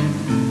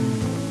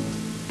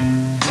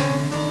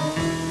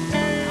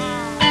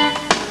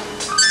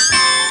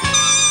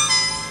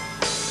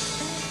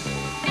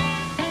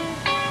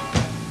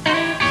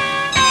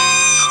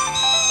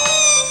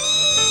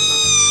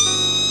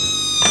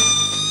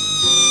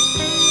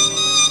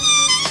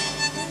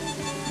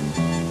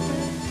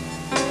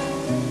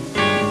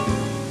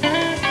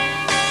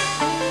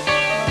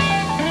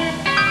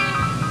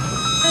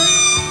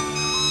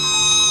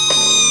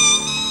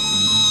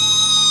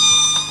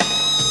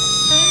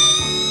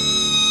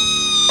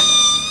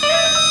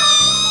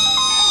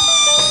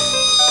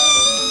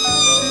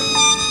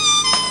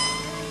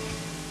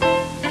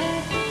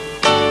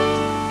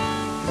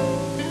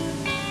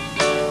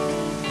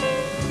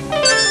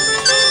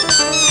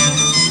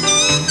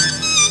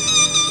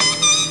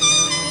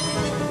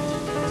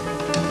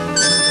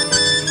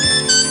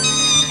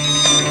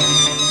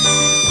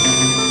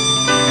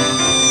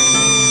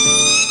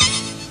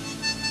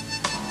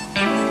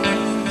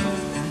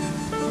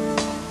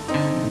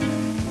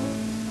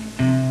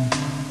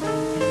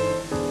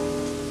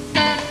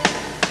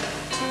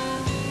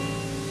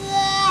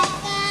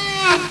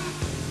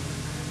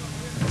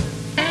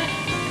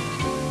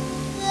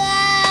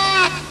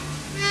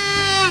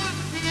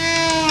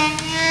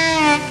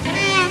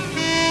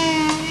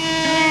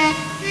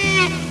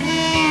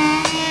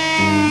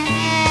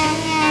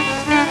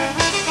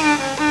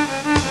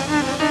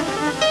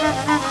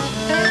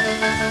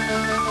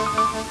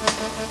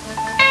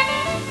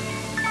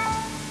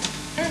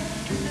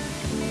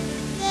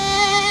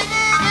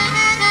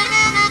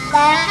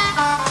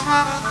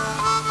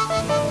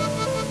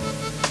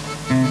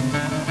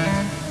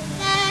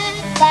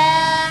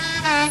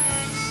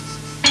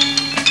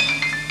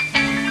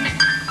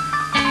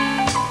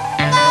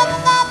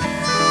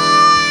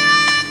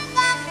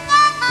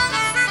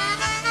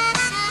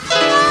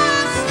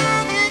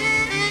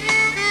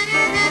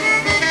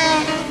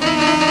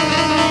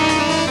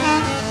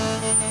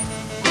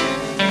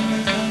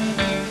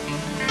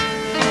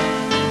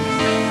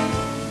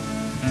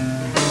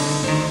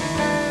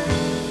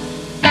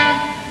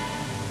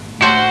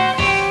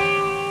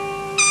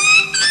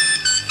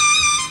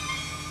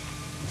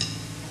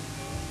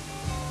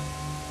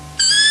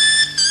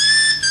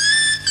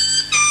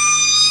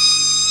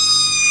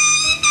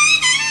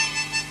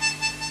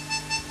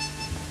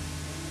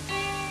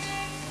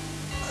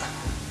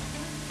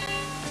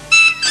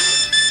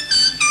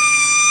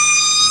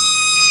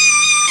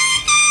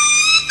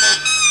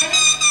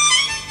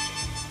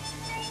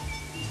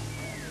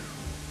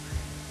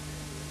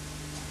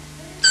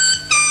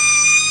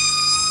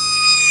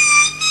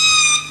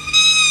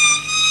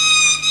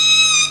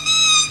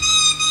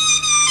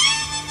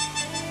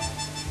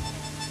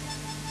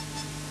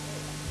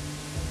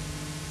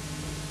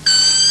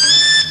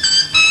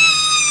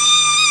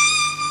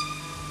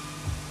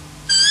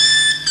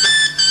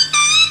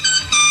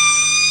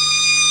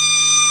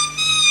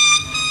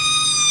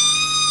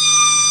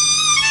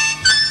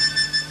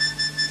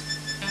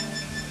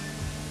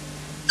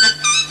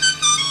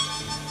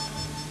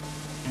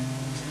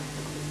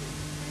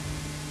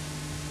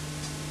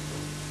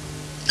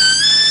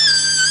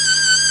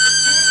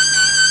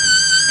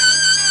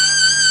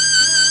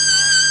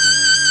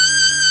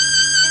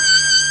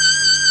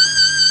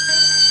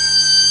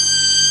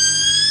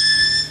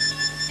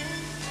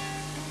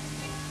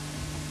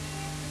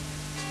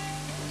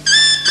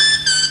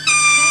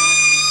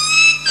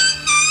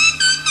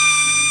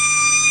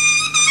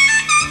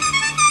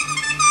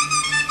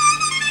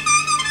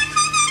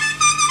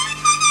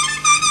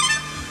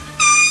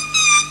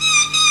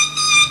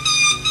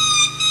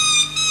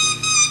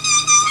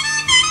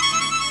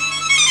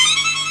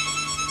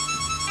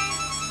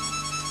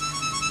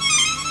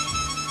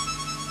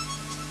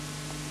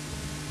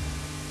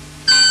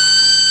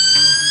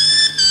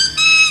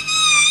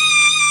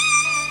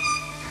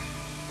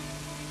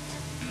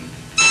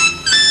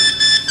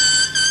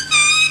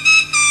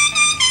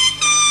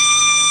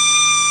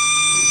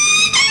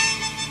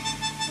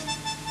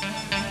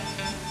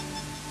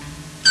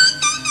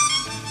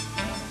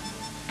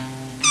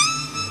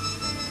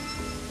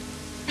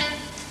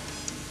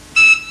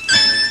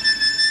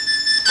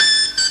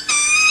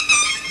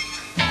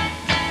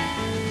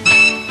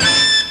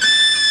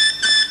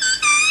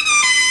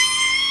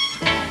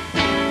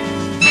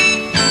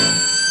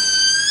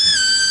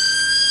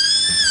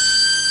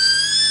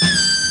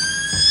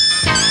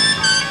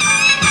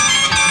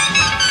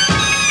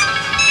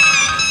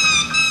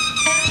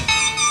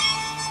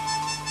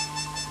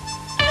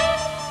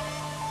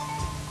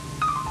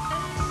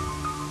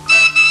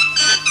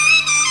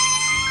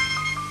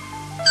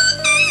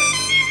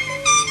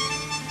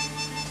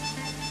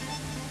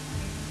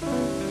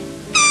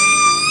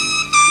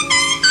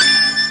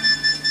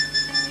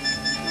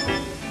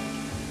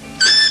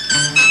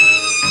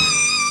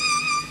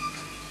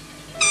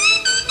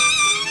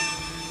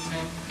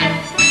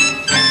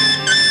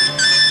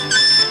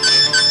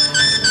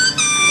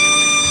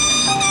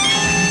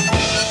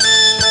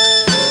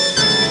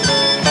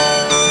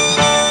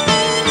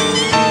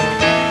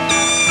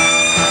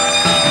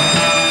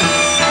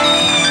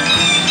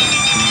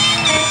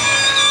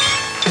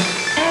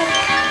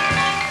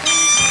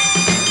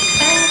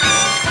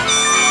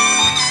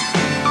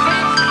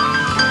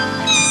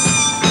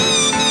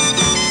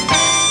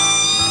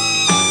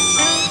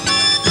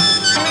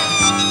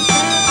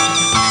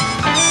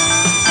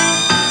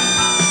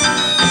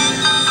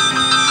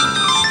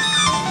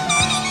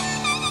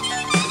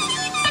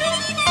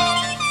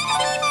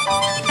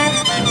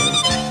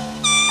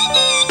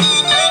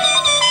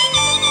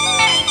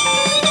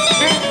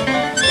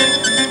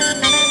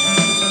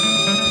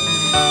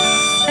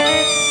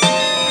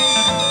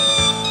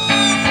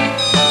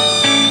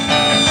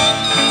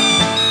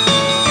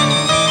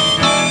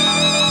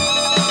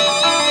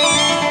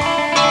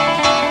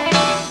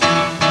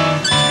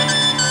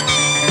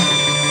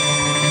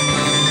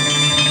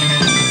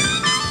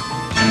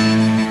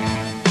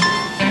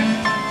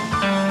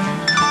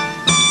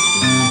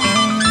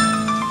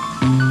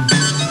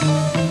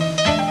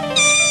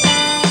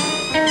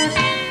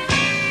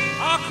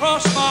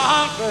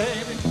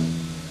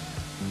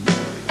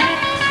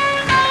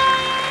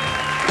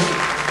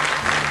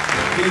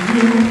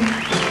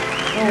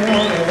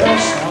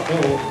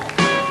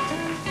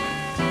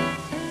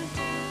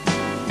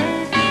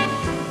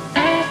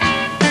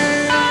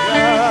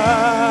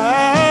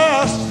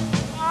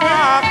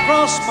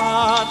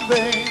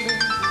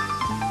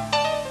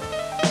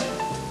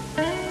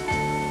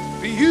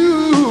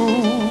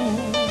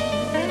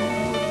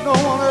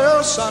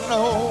 yes, I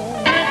know.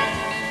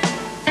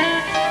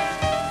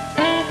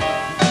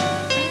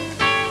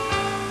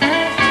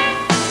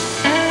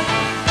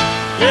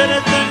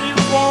 Anything you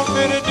want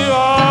me to do,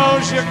 all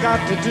you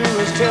got to do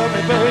is tell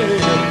me, baby.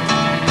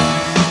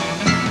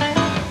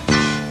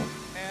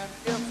 And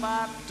if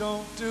I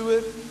don't do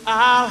it,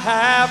 I'll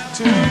have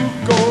to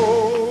go.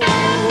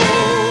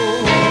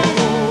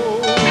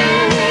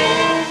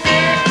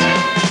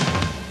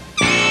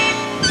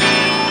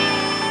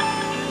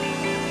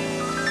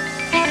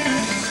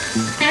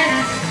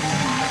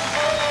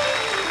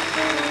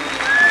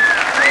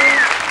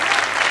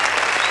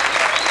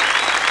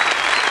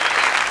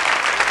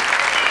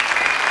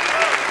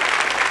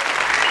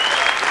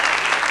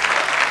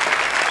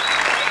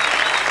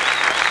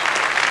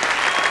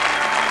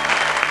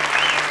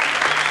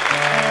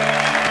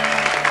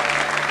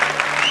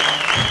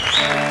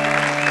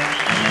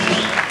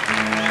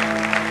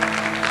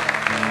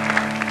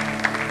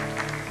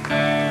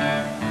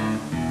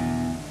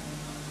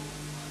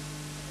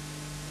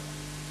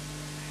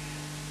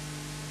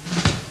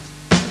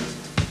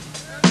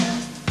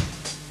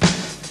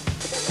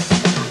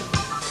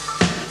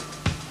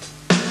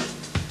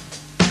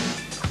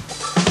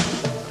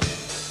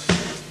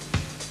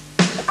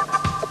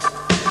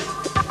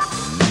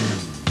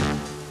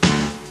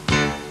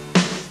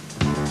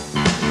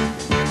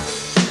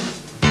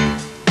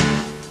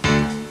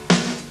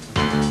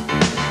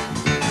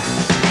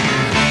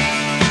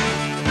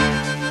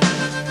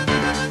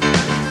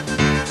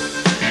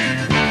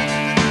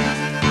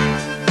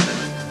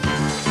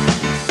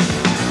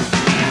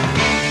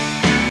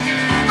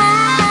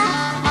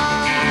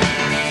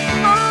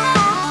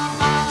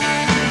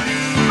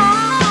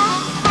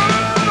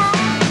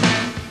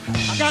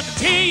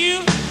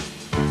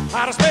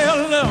 How to spell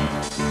love.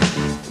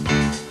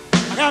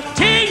 I got to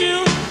tell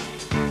you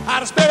how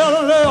to spell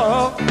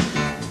love.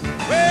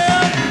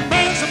 Well,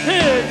 man's a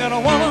pig in a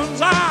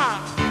woman's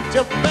eye.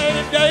 Till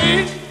many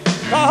days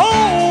to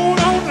hold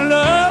on to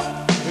love.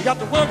 We got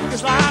to work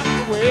this life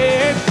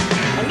away.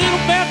 A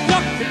little bad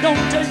luck, it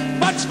don't take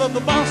much for the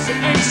boss. It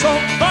ain't so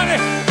funny.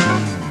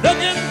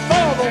 Looking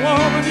for the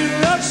woman you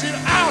love, she's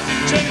out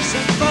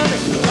chasing money.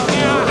 Tell me,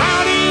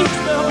 how do you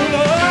spell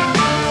love?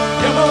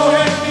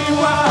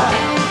 M-O-N-E-Y.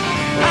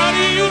 How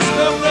do you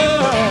spell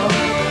love?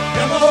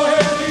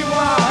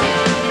 M-O-N-E-Y.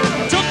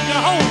 I took you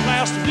home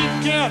last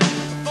weekend. The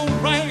phone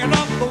ringing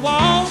off the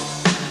wall.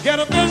 Get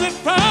a visit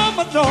from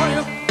a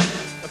lawyer.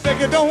 I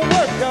think it don't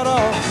work at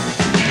all.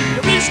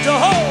 You reached a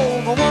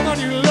home, the woman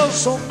you loved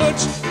so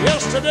much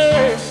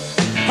yesterday.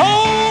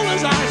 Cold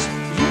as ice,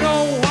 you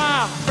know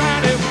why.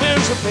 Friday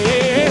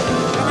misery.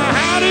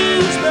 How do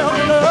you spell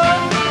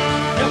love?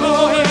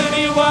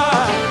 M-O-N-E-Y.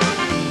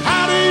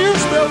 How do you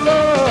spell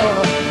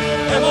love?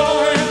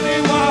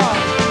 M-O-N-E-Y.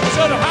 I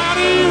said, how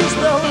do you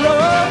spell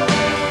love?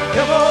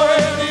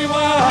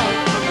 M-O-N-E-Y.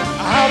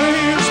 How do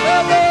you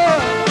spell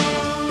love?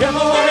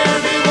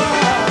 M-O-N-E-Y.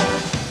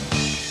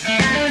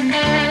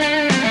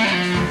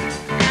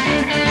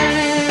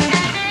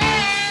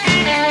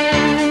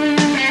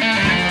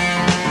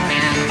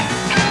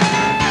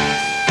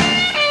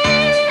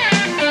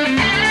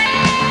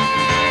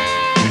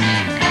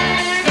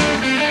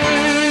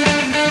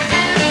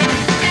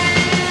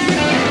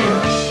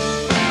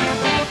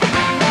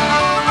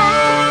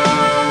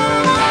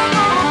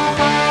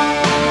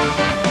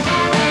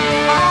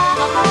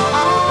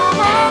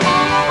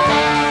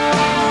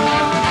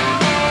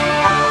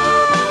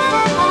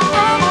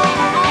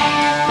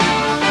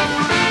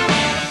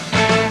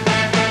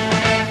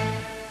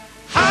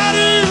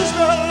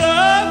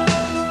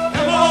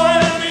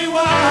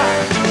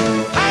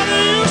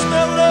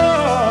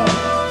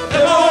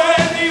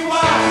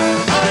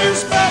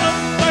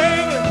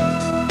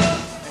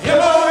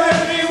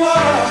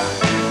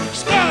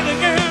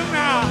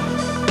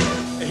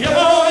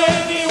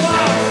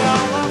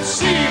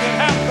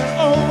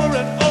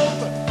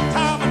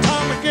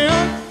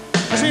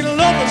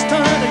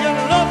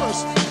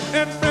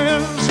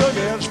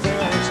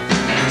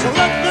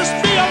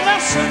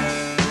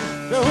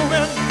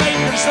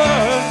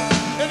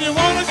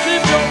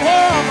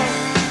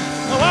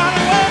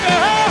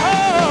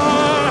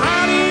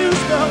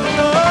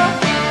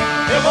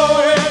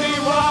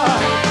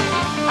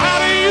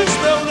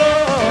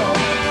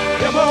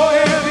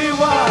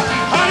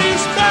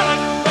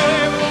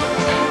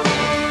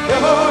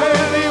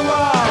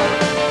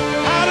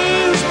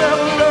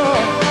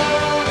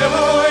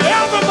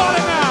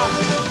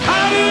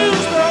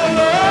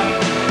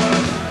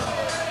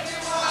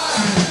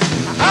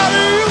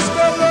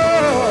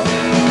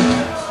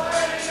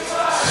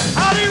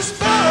 How do you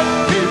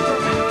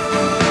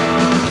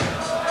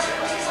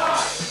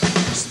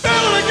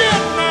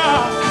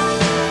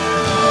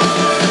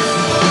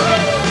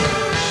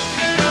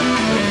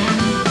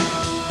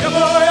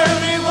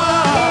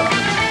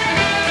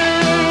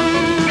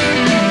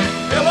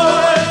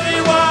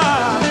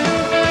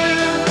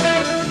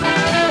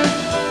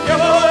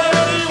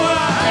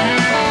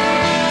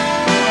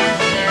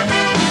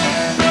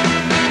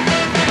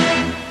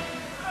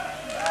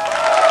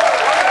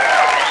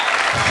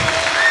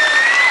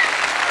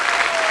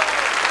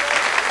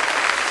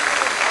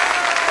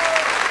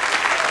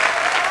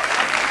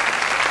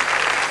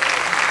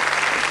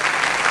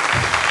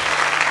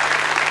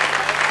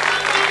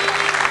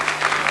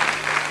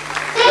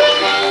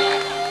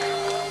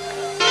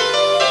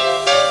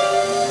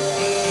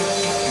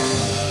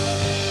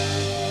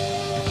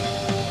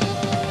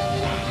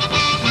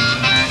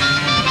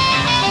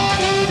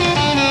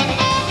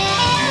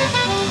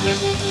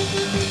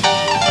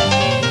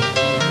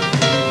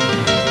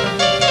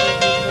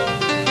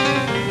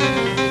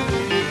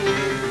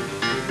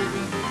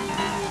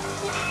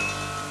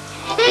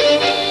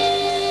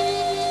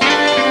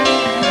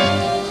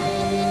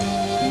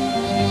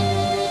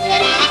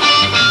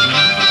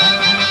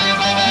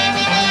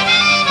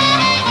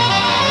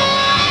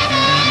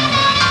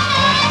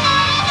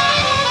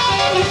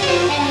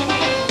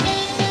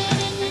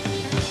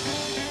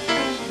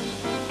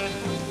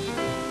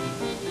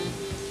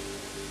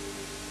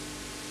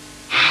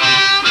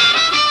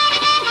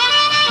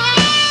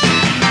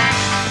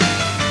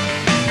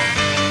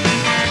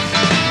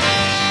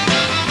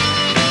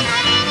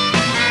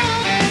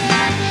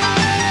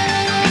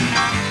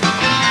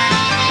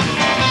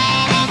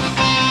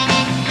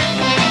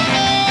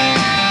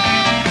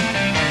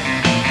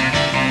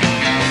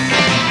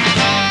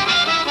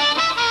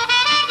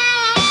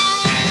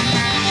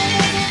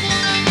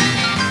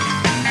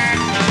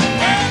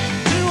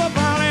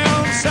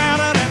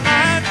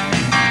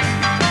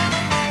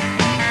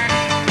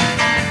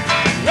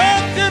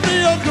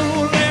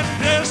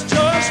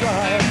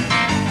right.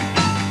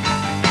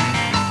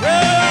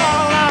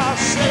 Well, I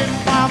save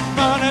my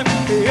money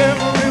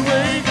every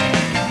week,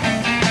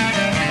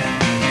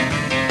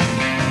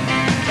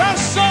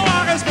 just so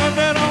I can spend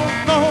it on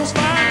those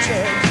fine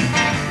chicks.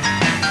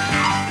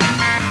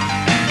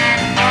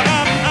 I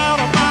got out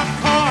of my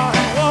car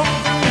and walked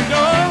through the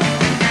door.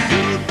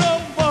 You know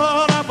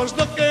what I was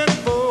looking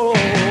for.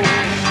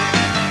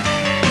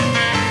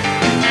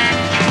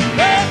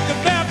 Let the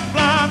bat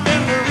fly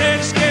in the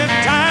redskin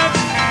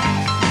tights.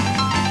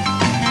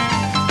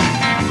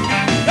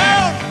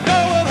 Don't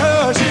know of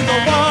her, she's the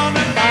one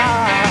that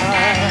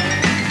buys.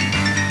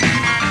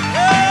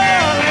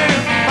 Well, in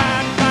a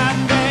fine, fine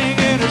thing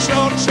in a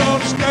short,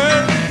 short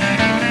skirt.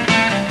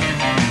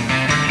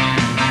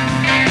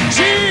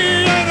 She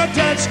ain't a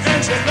touch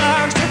and she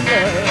likes to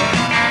flirt.